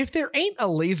 If there ain't a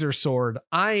laser sword,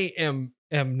 I am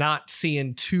not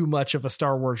seeing too much of a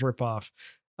Star Wars ripoff.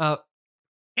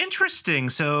 Interesting.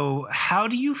 So how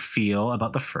do you feel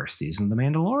about the first season of The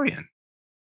Mandalorian?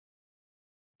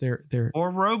 Or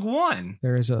Rogue One?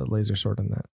 There is a laser sword in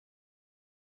that.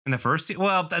 In the first in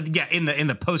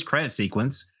the post-credit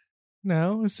sequence.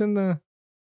 No, it's in the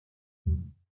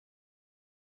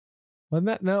Wasn't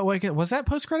that? No, wait, was that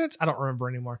post credits? I don't remember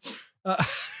anymore.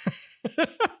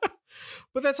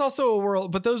 But that's also a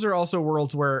world. But those are also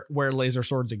worlds where laser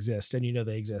swords exist, and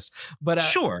they exist. But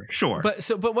sure.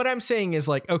 But what I'm saying is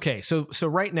like, okay, so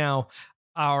right now,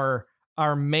 our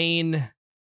main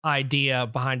idea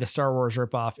behind a Star Wars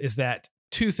ripoff is that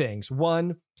two things.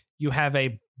 One, you have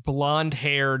a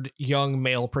blonde-haired young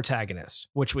male protagonist,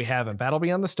 which we have in Battle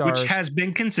Beyond the Stars, which has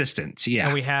been consistent. Yeah,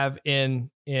 and we have in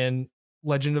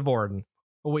Legend of Orin,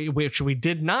 which we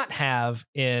did not have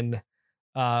in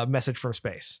Message from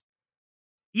Space.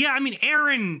 Yeah, I mean,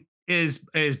 Aaron is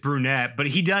brunette, but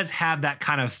he does have that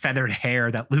kind of feathered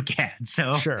hair that Luke had.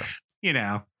 So sure,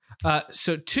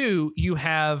 So two, you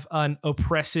have an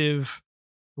oppressive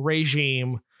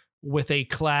regime with a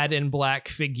clad in black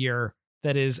figure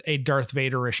that is a Darth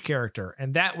Vader-ish character,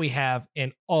 and that we have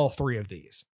in all three of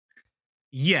these.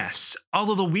 Yes.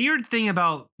 Although the weird thing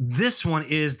about this one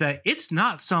is that it's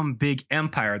not some big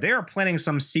empire. They are planning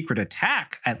some secret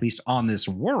attack, at least on this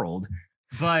world,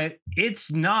 but it's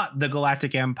not the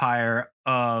Galactic Empire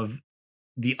of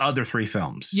the other three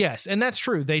films. Yes, and that's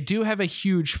true. They do have a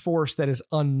huge force that is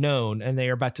unknown, and they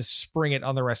are about to spring it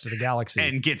on the rest of the galaxy.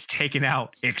 And gets taken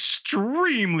out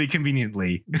extremely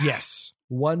conveniently. Yes,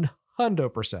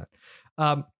 100%.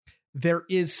 There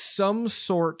is some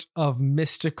sort of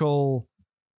mystical,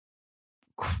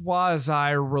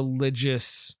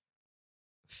 quasi-religious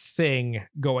thing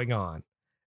going on.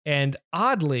 And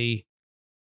oddly,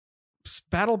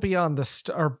 Battle Beyond the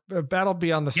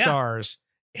Stars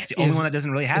it's the only one that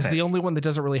doesn't really have it. The only one that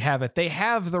doesn't really have it. They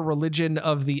have the religion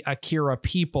of the Akira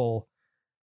people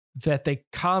that they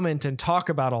comment and talk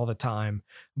about all the time,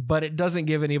 but it doesn't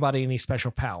give anybody any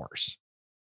special powers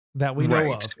that we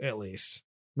know of, at least.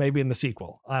 Maybe in the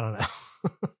sequel. I don't know.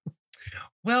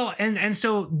 Well, and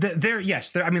so there,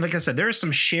 I mean, like I said, there is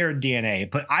some shared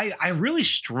DNA, but I really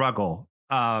struggle.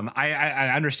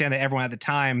 I understand that everyone at the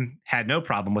time had no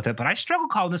problem with it, but I struggle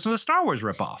calling this one a Star Wars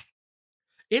ripoff.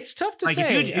 It's tough to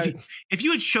say. If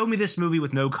you had shown me this movie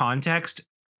with no context,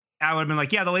 I would have been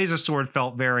like, yeah, the laser sword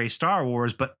felt very Star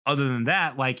Wars. But other than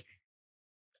that, like,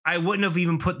 I wouldn't have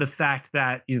even put the fact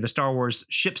that the Star Wars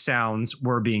ship sounds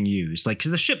were being used. Like,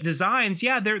 because the ship designs,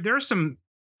 yeah, there are some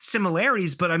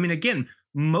similarities. But I mean, again,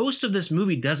 most of this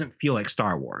movie doesn't feel like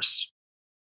Star Wars.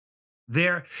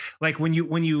 There, like when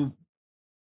you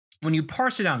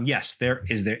parse it down, yes, there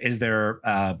is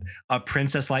a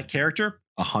princess-like character,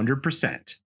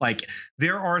 100%. Like,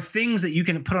 there are things that you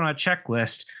can put on a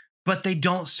checklist, but they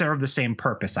don't serve the same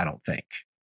purpose, I don't think.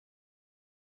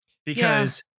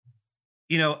 Because,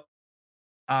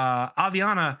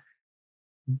 Aviana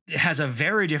has a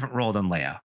very different role than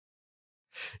Leia.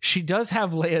 She does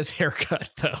have Leia's haircut,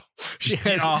 though. She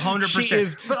has 100%. She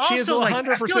is, but she also, is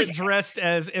 100% dressed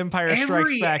as Empire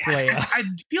Strikes Back Leia. I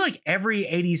feel like every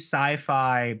 80s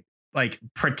sci-fi like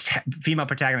female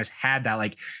protagonist had that.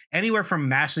 Like anywhere from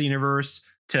Master of the Universe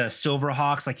to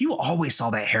Silverhawks, like you always saw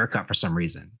that haircut for some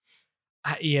reason.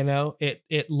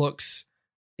 It looks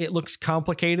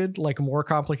complicated, like more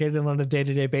complicated on a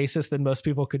day-to-day basis than most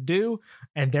people could do,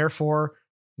 and therefore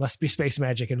must be space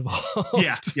magic involved.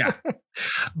 Yeah.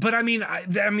 But I mean,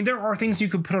 there are things you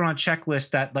could put on a checklist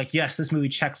that, like, yes, this movie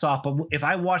checks off. But if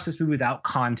I watch this movie without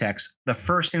context, the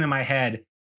first thing in my head,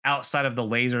 outside of the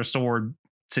laser sword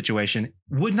situation,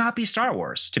 would not be Star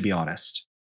Wars, to be honest.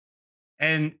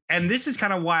 And this is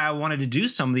kind of why I wanted to do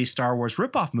some of these Star Wars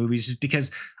ripoff movies, is because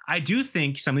I do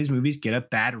think some of these movies get a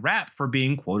bad rap for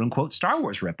being quote unquote Star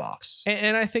Wars ripoffs.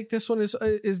 And I think this one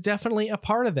is definitely a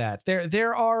part of that.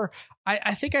 There are,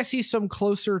 I think I see some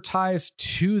closer ties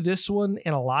to this one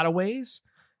in a lot of ways.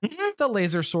 Mm-hmm. The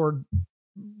laser sword,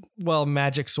 well,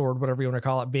 magic sword, whatever you want to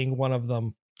call it, being one of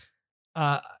them.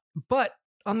 But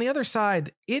on the other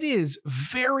side, it is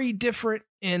very different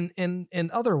in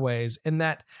other ways, in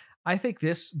that I think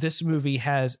this movie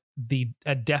has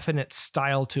a definite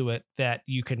style to it that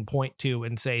you can point to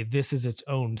and say this is its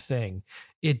own thing.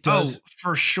 It does,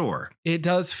 for sure. It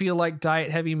does feel like diet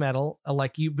heavy metal,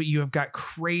 but you have got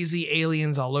crazy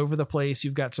aliens all over the place.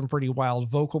 You've got some pretty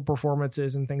wild vocal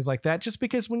performances and things like that. Just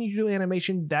because when you do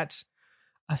animation, that's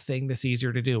a thing that's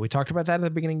easier to do. We talked about that at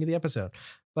the beginning of the episode,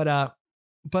 but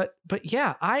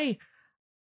yeah, I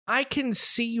can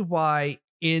see why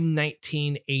in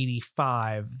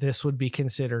 1985 this would be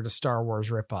considered a Star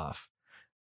Wars ripoff.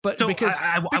 But so because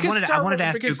I wanted to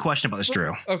ask you a question about this,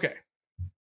 Drew. Okay.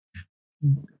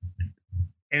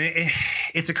 And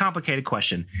it's a complicated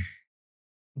question.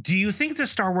 Do you think it's a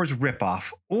Star Wars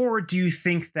ripoff, or do you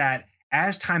think that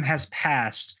as time has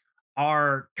passed,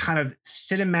 our kind of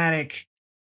cinematic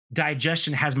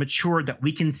digestion has matured that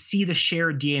we can see the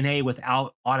shared DNA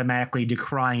without automatically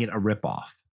decrying it a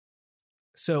ripoff?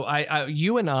 So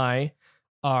you and I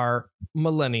are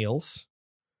millennials.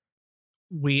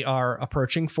 We are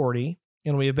approaching 40,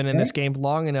 and we have been in this game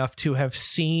long enough to have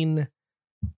seen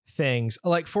things.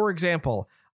 Like, for example,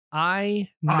 I've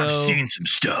seen some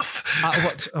stuff.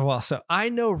 So I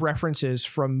know references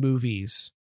from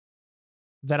movies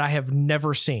that I have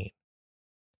never seen,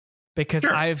 because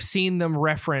I've seen them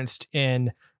referenced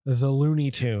in the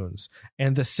Looney Tunes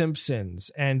and the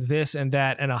Simpsons and this and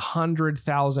that and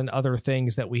 100,000 other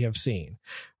things that we have seen.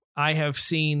 I have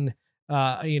seen,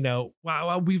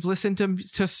 we've listened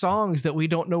to songs that we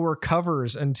don't know were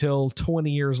covers until 20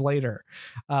 years later.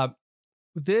 Are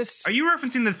you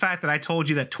referencing the fact that I told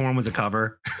you that Torn was a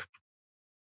cover?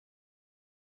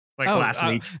 Last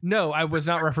week? No, I was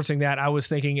not referencing that. I was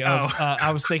thinking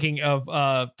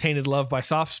of Tainted Love by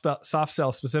Soft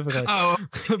Cell specifically. Oh,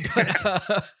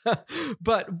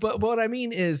 but what I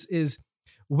mean is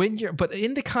when but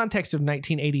in the context of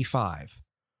 1985,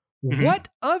 what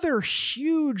other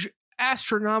huge,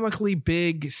 astronomically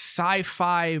big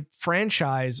sci-fi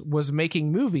franchise was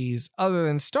making movies other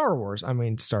than Star Wars? I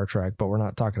mean, Star Trek, but we're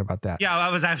not talking about that. Yeah,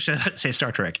 I was actually going to say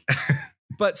Star Trek.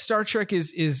 But Star Trek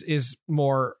is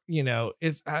more,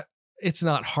 it's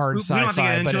not hard sci-fi. We don't have to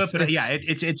get into it, but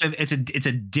it's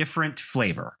a different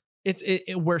flavor. It's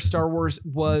where Star Wars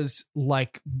was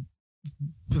like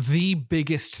the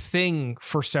biggest thing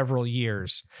for several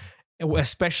years,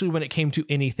 especially when it came to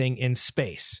anything in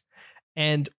space.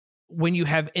 And when you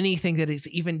have anything that is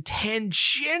even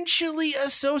tangentially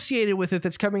associated with it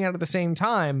that's coming out at the same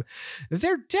time,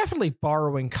 they're definitely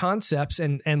borrowing concepts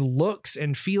and looks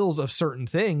and feels of certain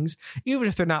things, even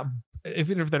if they're not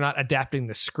adapting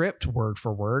the script word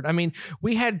for word. I mean,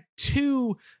 we had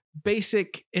two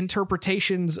basic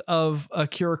interpretations of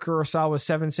Akira Kurosawa's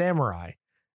Seven Samurai.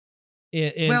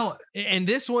 And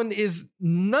this one is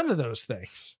none of those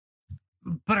things.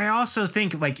 But I also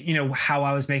think, how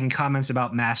I was making comments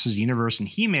about Masters of the Universe and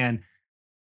He-Man,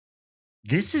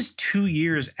 this is 2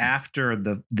 years after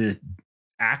the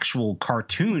actual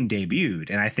cartoon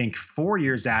debuted, and I think 4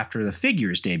 years after the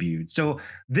figures debuted. So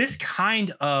this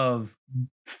kind of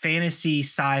fantasy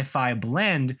sci-fi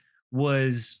blend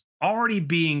was already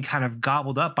being kind of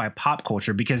gobbled up by pop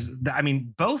culture, because,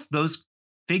 both those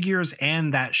figures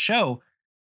and that show,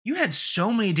 you had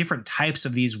so many different types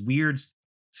of these weird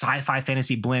sci-fi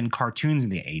fantasy blend cartoons in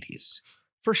the 80s,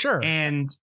 for sure. And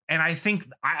I think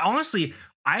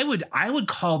I would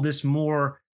call this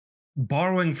more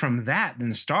borrowing from that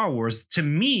than Star Wars. To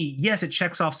me, yes, it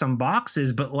checks off some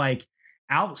boxes, but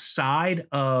outside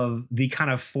of the kind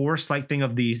of Force like thing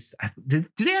of these, do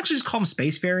they actually just call them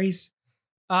space fairies?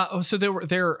 So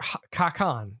they're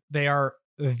Kakan. They are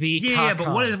the Kakan. Yeah,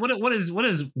 but what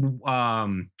is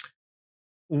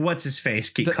what's his face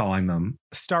keep calling them?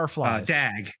 Starflies.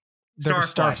 Dag.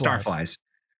 Starflies.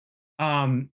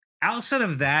 Outside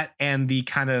of that and the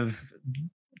kind of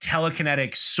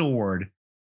telekinetic sword,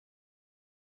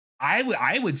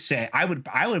 I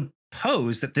would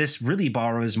pose that this really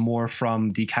borrows more from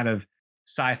the kind of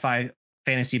sci-fi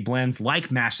fantasy blends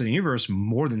like Master of the Universe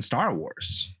more than Star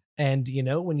Wars. And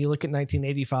when you look at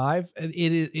 1985,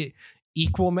 it is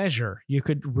equal measure. You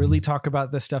could really talk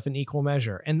about this stuff in equal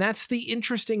measure. And that's the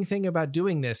interesting thing about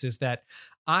doing this, is that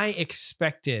I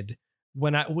expected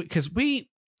because we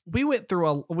went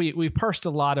through we parsed a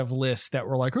lot of lists that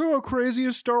were like, oh,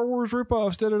 craziest Star Wars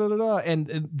ripoffs, da da da da,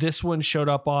 and this one showed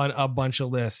up on a bunch of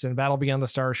lists, and Battle Beyond the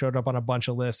Stars showed up on a bunch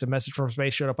of lists, and Message from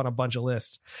Space showed up on a bunch of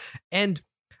lists, and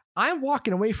I'm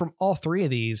walking away from all three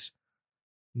of these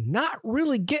not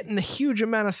really getting a huge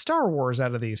amount of Star Wars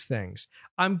out of these things.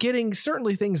 I'm getting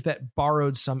certainly things that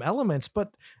borrowed some elements,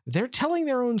 but they're telling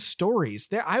their own stories.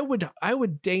 I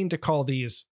would deign to call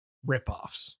these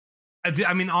ripoffs.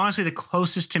 I mean, honestly, the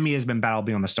closest to me has been Battle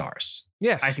Beyond the Stars.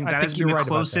 Yes, I think that has been the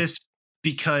closest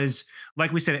because,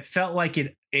 like we said, it felt like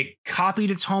it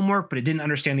copied its homework, but it didn't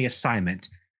understand the assignment.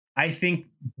 I think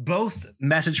both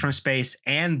Message from Space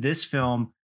and this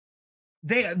film,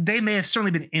 they may have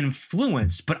certainly been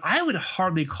influenced, but I would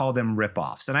hardly call them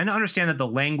ripoffs. And I understand that the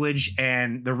language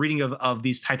and the reading of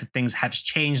these type of things has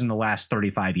changed in the last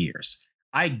 35 years.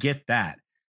 I get that.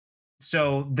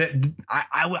 So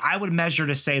I would measure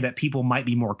to say that people might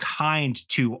be more kind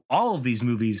to all of these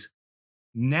movies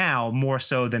now, more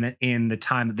so than in the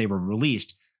time that they were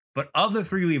released. But of the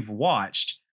three we've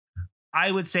watched,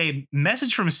 I would say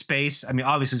Message from Space, I mean,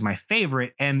 obviously is my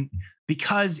favorite. And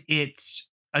because it's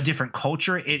a different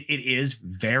culture, it is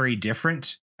very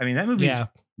different. I mean, that movie's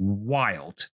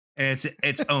wild and it's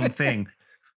its own thing.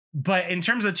 But in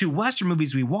terms of the two Western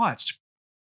movies we watched,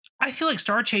 I feel like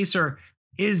Starchaser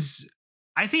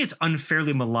I think it's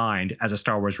unfairly maligned as a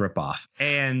Star Wars ripoff.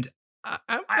 And I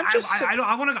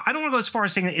don't want to go as far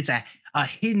as saying that it's a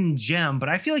hidden gem, but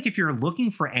I feel like if you're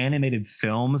looking for animated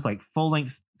films, like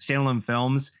full-length standalone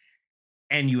films,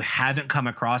 and you haven't come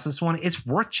across this one, it's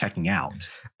worth checking out.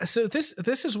 So this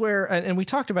is where, and we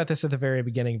talked about this at the very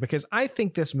beginning, because I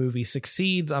think this movie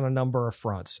succeeds on a number of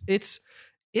fronts. It's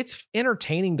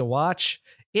entertaining to watch.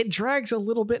 It drags a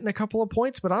little bit in a couple of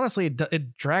points, but honestly,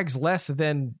 it drags less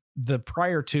than the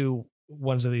prior two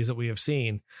ones of these that we have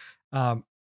seen. I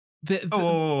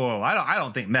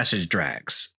don't think Message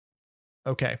drags.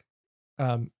 Okay.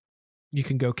 You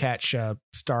can go catch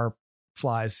star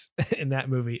flies in that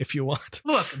movie if you want.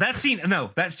 Look, that scene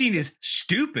is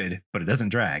stupid, but it doesn't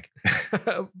drag.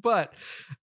 But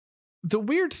the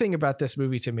weird thing about this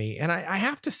movie to me, and I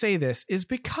have to say this, is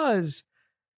because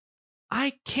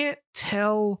I can't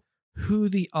tell who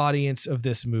the audience of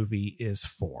this movie is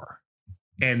for.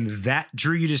 And that,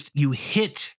 Drew, you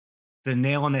hit the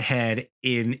nail on the head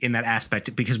in that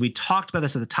aspect, because we talked about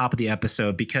this at the top of the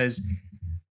episode, because,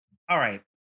 all right,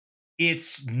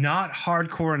 it's not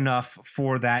hardcore enough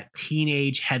for that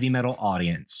teenage heavy metal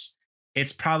audience.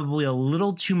 It's probably a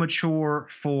little too mature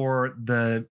for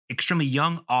the extremely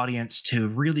young audience to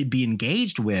really be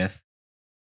engaged with.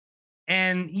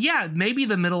 And yeah, maybe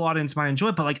the middle audience might enjoy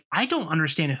it, but like, I don't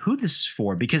understand who this is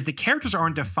for, because the characters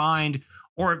aren't defined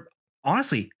or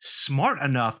honestly smart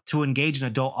enough to engage an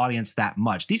adult audience that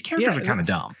much. These characters are kind of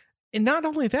dumb. And not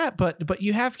only that, but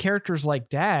you have characters like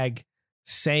Dag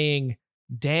saying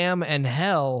damn and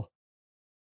hell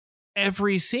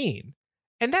every scene.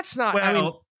 And that's not, I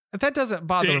mean, that doesn't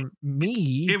bother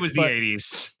me. It was the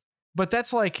 80s. But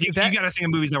that's like you got to think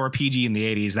of movies that were PG in the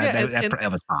 80s.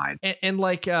 That was fine. And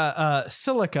like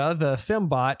Silica, the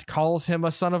fembot, calls him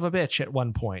a son of a bitch at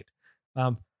one point.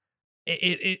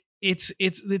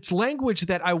 It's language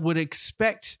that I would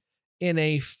expect in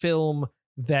a film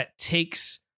that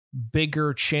takes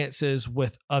bigger chances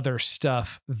with other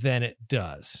stuff than it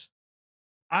does.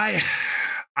 I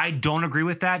don't agree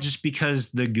with that, just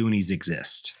because the Goonies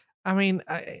exist. I mean,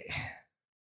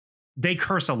 they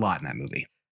curse a lot in that movie.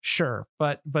 Sure,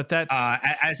 but that's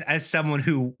as someone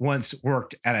who once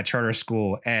worked at a charter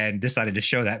school and decided to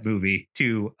show that movie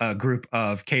to a group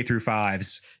of K through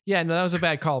 5s. Yeah, no, that was a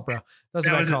bad call, bro.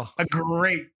 That was a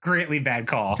greatly bad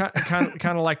call. Kind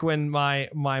of like when my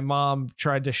mom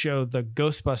tried to show the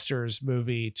Ghostbusters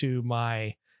movie to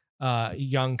my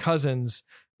young cousins,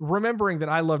 remembering that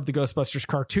I loved the Ghostbusters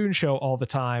cartoon show all the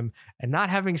time and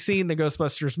not having seen the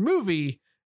Ghostbusters movie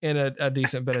in a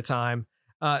decent bit of time.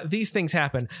 These things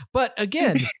happen. But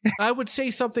again, I would say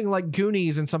something like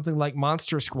Goonies and something like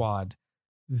Monster Squad.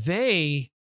 They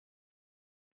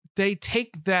they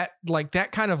take that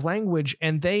kind of language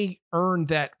and they earn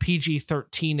that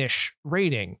PG-13-ish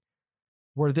rating,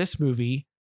 where this movie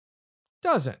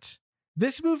doesn't.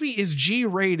 This movie is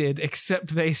G-rated,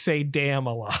 except they say damn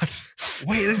a lot.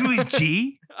 Wait, this movie's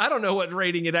G? I don't know what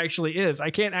rating it actually is.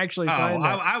 I can't actually find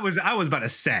that. I was about to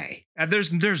say,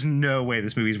 there's no way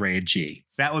this movie's rated G.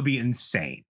 That would be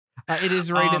insane. It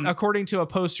is rated, according to a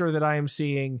poster that I am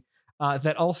seeing,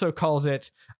 that also calls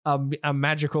it a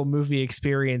magical movie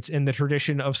experience in the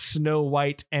tradition of Snow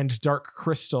White and Dark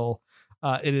Crystal.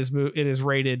 It is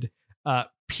rated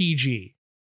PG.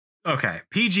 Okay,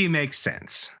 PG makes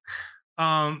sense.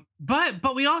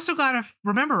 But we also gotta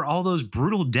remember all those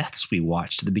brutal deaths we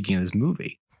watched at the beginning of this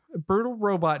movie. Brutal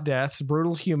robot deaths,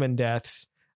 brutal human deaths.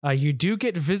 You do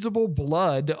get visible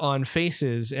blood on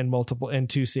faces in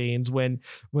two scenes. When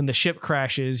the ship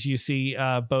crashes, you see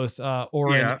both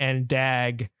Orin and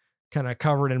Dag kind of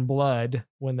covered in blood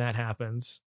when that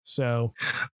happens. So,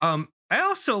 I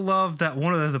also love that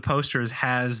one of the posters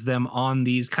has them on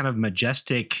these kind of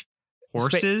majestic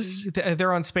horses.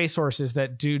 They're on space horses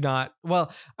that do not.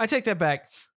 Well, I take that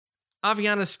back.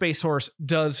 Aviana's space horse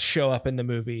does show up in the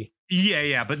movie.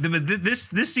 Yeah, but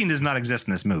this scene does not exist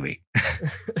in this movie.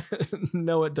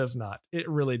 No, it does not. It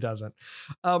really doesn't.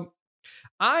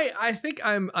 I think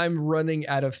I'm running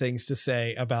out of things to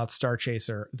say about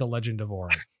Starchaser: The Legend of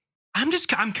Orin. I'm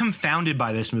confounded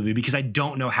by this movie because I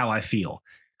don't know how I feel.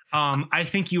 I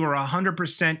think you are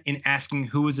 100% in asking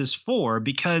who is this for,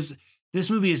 because this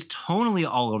movie is tonally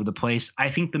all over the place. I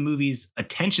think the movie's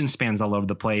attention span's all over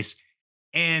the place.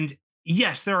 And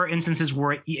yes, there are instances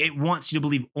where it wants you to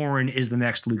believe Orin is the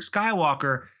next Luke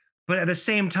Skywalker. But at the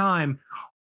same time,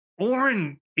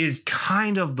 Orin is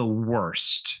kind of the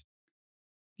worst.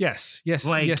 Yes,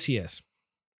 he is.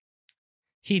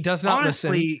 He does not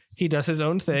listen. He does his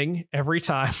own thing every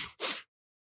time.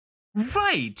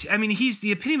 Right. I mean, he's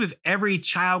the epitome of every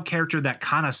child character that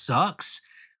kind of sucks.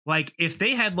 Like, if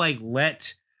they had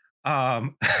let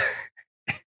Aviana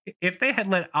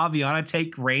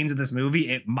take reins of this movie,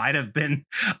 it might have been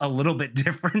a little bit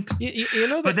different.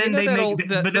 But then they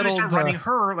start writing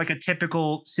her like a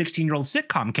typical 16-year-old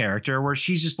sitcom character where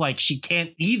she's just like, she can't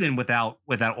even without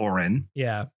Orin.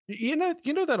 Yeah. You know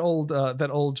that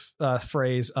old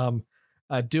phrase,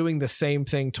 doing the same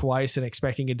thing twice and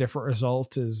expecting a different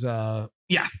result is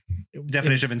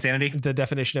definition of insanity. The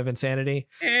definition of insanity.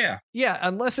 Yeah,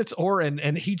 unless it's Orin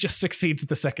and he just succeeds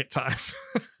the second time.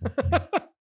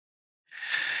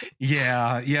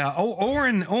 Yeah.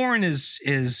 Orin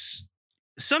is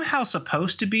somehow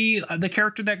supposed to be the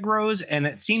character that grows, and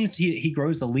it seems he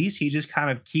grows the least. He just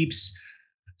kind of keeps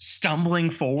stumbling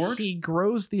forward. He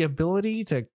grows the ability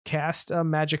to cast a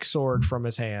magic sword from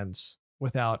his hands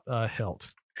without a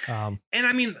hilt. And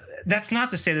I mean, that's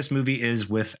not to say this movie is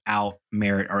without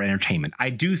merit or entertainment. I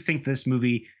do think this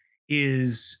movie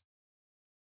is,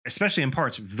 especially in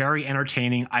parts, very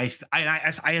entertaining. I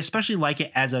especially like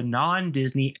it as a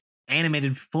non-Disney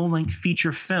animated full-length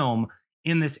feature film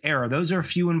in this era. Those are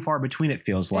few and far between, it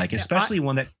feels like, especially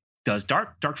one that does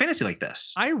dark fantasy like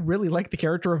this. I really like the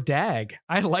character of Dag.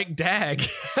 I like Dag.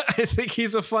 I think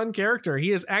he's a fun character.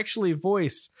 He is actually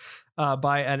voiced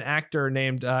by an actor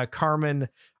named Carmen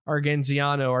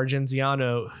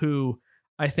Argenziano, who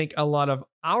I think a lot of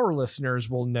our listeners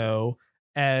will know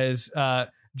as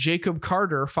Jacob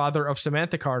Carter, father of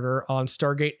Samantha Carter on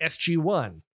Stargate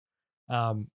SG-1.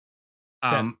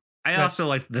 I also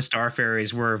like the Star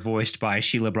Fairies were voiced by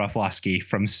Sheila Broflovsky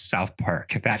from South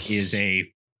Park. That is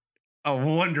a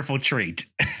wonderful treat.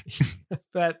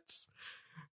 That's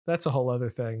a whole other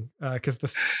thing. Because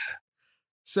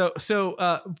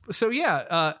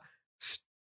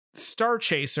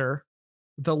Starchaser,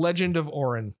 The Legend of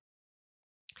Orin.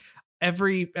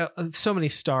 So many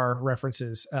star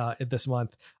references this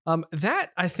month.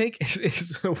 That I think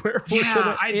is where we're going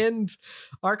to end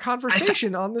our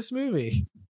conversation on this movie.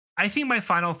 I think my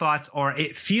final thoughts are: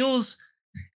 it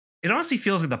honestly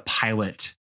feels like the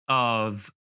pilot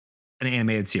of an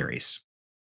animated series.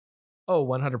 Oh,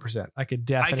 100%. I could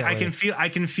definitely. I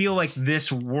can feel like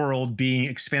this world being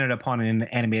expanded upon in an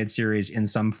animated series in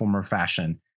some form or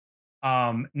fashion.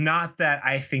 Not that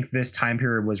I think this time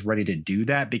period was ready to do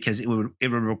that, because it would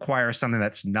require something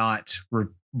that's not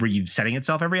resetting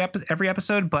itself every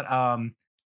episode. But I'm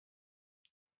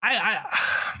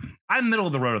middle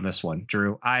of the road on this one,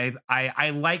 Drew.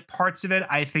 I like parts of it.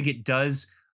 I think it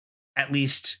does at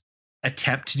least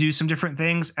attempt to do some different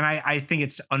things, and I think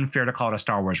it's unfair to call it a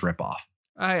Star Wars ripoff.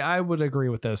 I would agree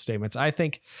with those statements. I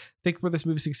think where this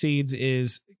movie succeeds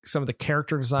is some of the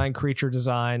character design, creature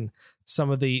design, some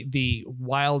of the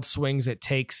wild swings it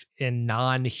takes in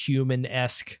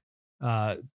non-human-esque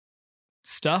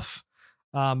stuff.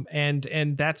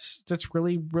 And that's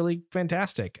really, really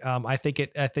fantastic. I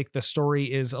think the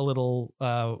story is a little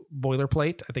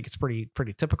boilerplate. I think it's pretty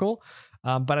typical.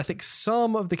 But I think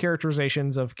some of the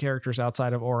characterizations of characters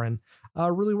outside of Orin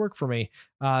really work for me.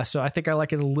 So I think I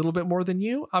like it a little bit more than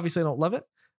you. Obviously I don't love it,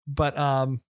 but I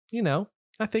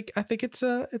think it's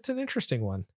an interesting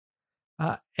one.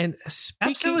 And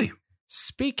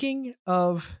speaking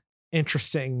of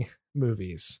interesting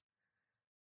movies,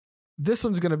 this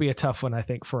one's going to be a tough one, I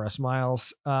think, for us,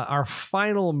 Miles. Our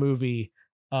final movie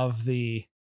of the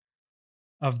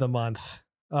month,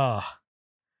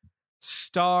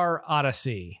 Star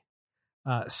Odyssey.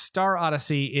 Star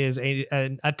Odyssey is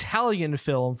an Italian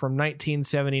film from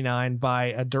 1979 by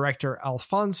a director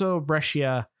Alfonso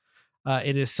Brescia.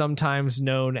 It is sometimes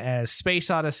known as Space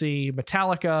Odyssey,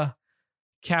 Metallica,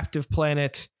 Captive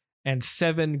Planet, and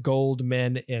Seven Gold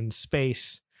Men in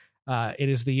Space. It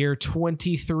is the year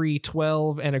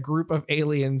 2312, and a group of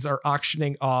aliens are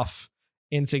auctioning off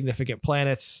insignificant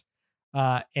planets,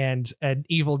 and an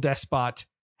evil despot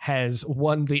has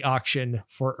won the auction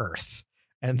for Earth.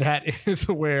 And that is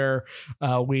where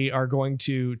we are going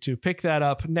to pick that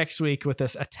up next week with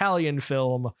this Italian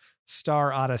film,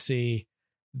 Star Odyssey,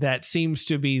 that seems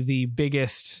to be the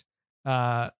biggest,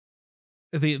 the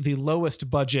lowest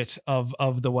budget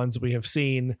of the ones we have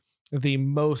seen, the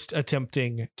most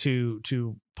attempting to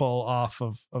pull off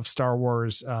of Star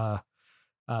Wars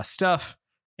stuff.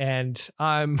 And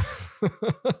I'm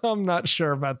I'm not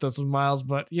sure about this one, Miles,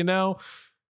 but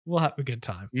we'll have a good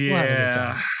time. Yeah. We'll have a good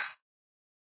time.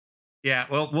 Yeah,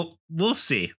 well, we'll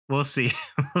see. We'll see.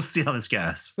 We'll see how this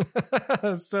goes.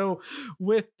 So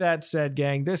with that said,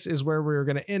 gang, this is where we're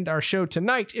going to end our show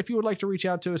tonight. If you would like to reach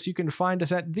out to us, you can find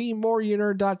us at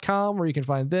themoreyounerd.com, where you can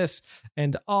find this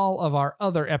and all of our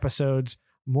other episodes,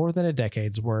 more than a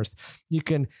decade's worth. You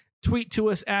can tweet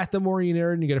to us at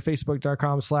themoreyounerd, and you go to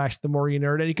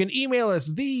facebook.com/themoreyounerd, and you can email us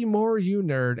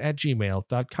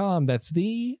themoreyounerd@gmail.com. That's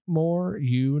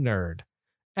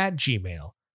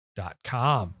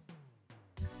themoreyounerd@gmail.com.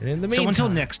 And in the meantime, so until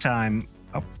next time,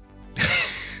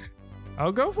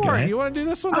 I'll go for it. You want to do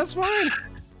this one? That's fine.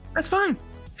 That's fine.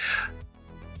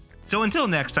 So until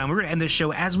next time, we're going to end this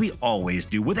show as we always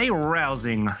do with a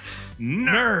rousing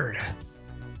nerd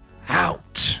out.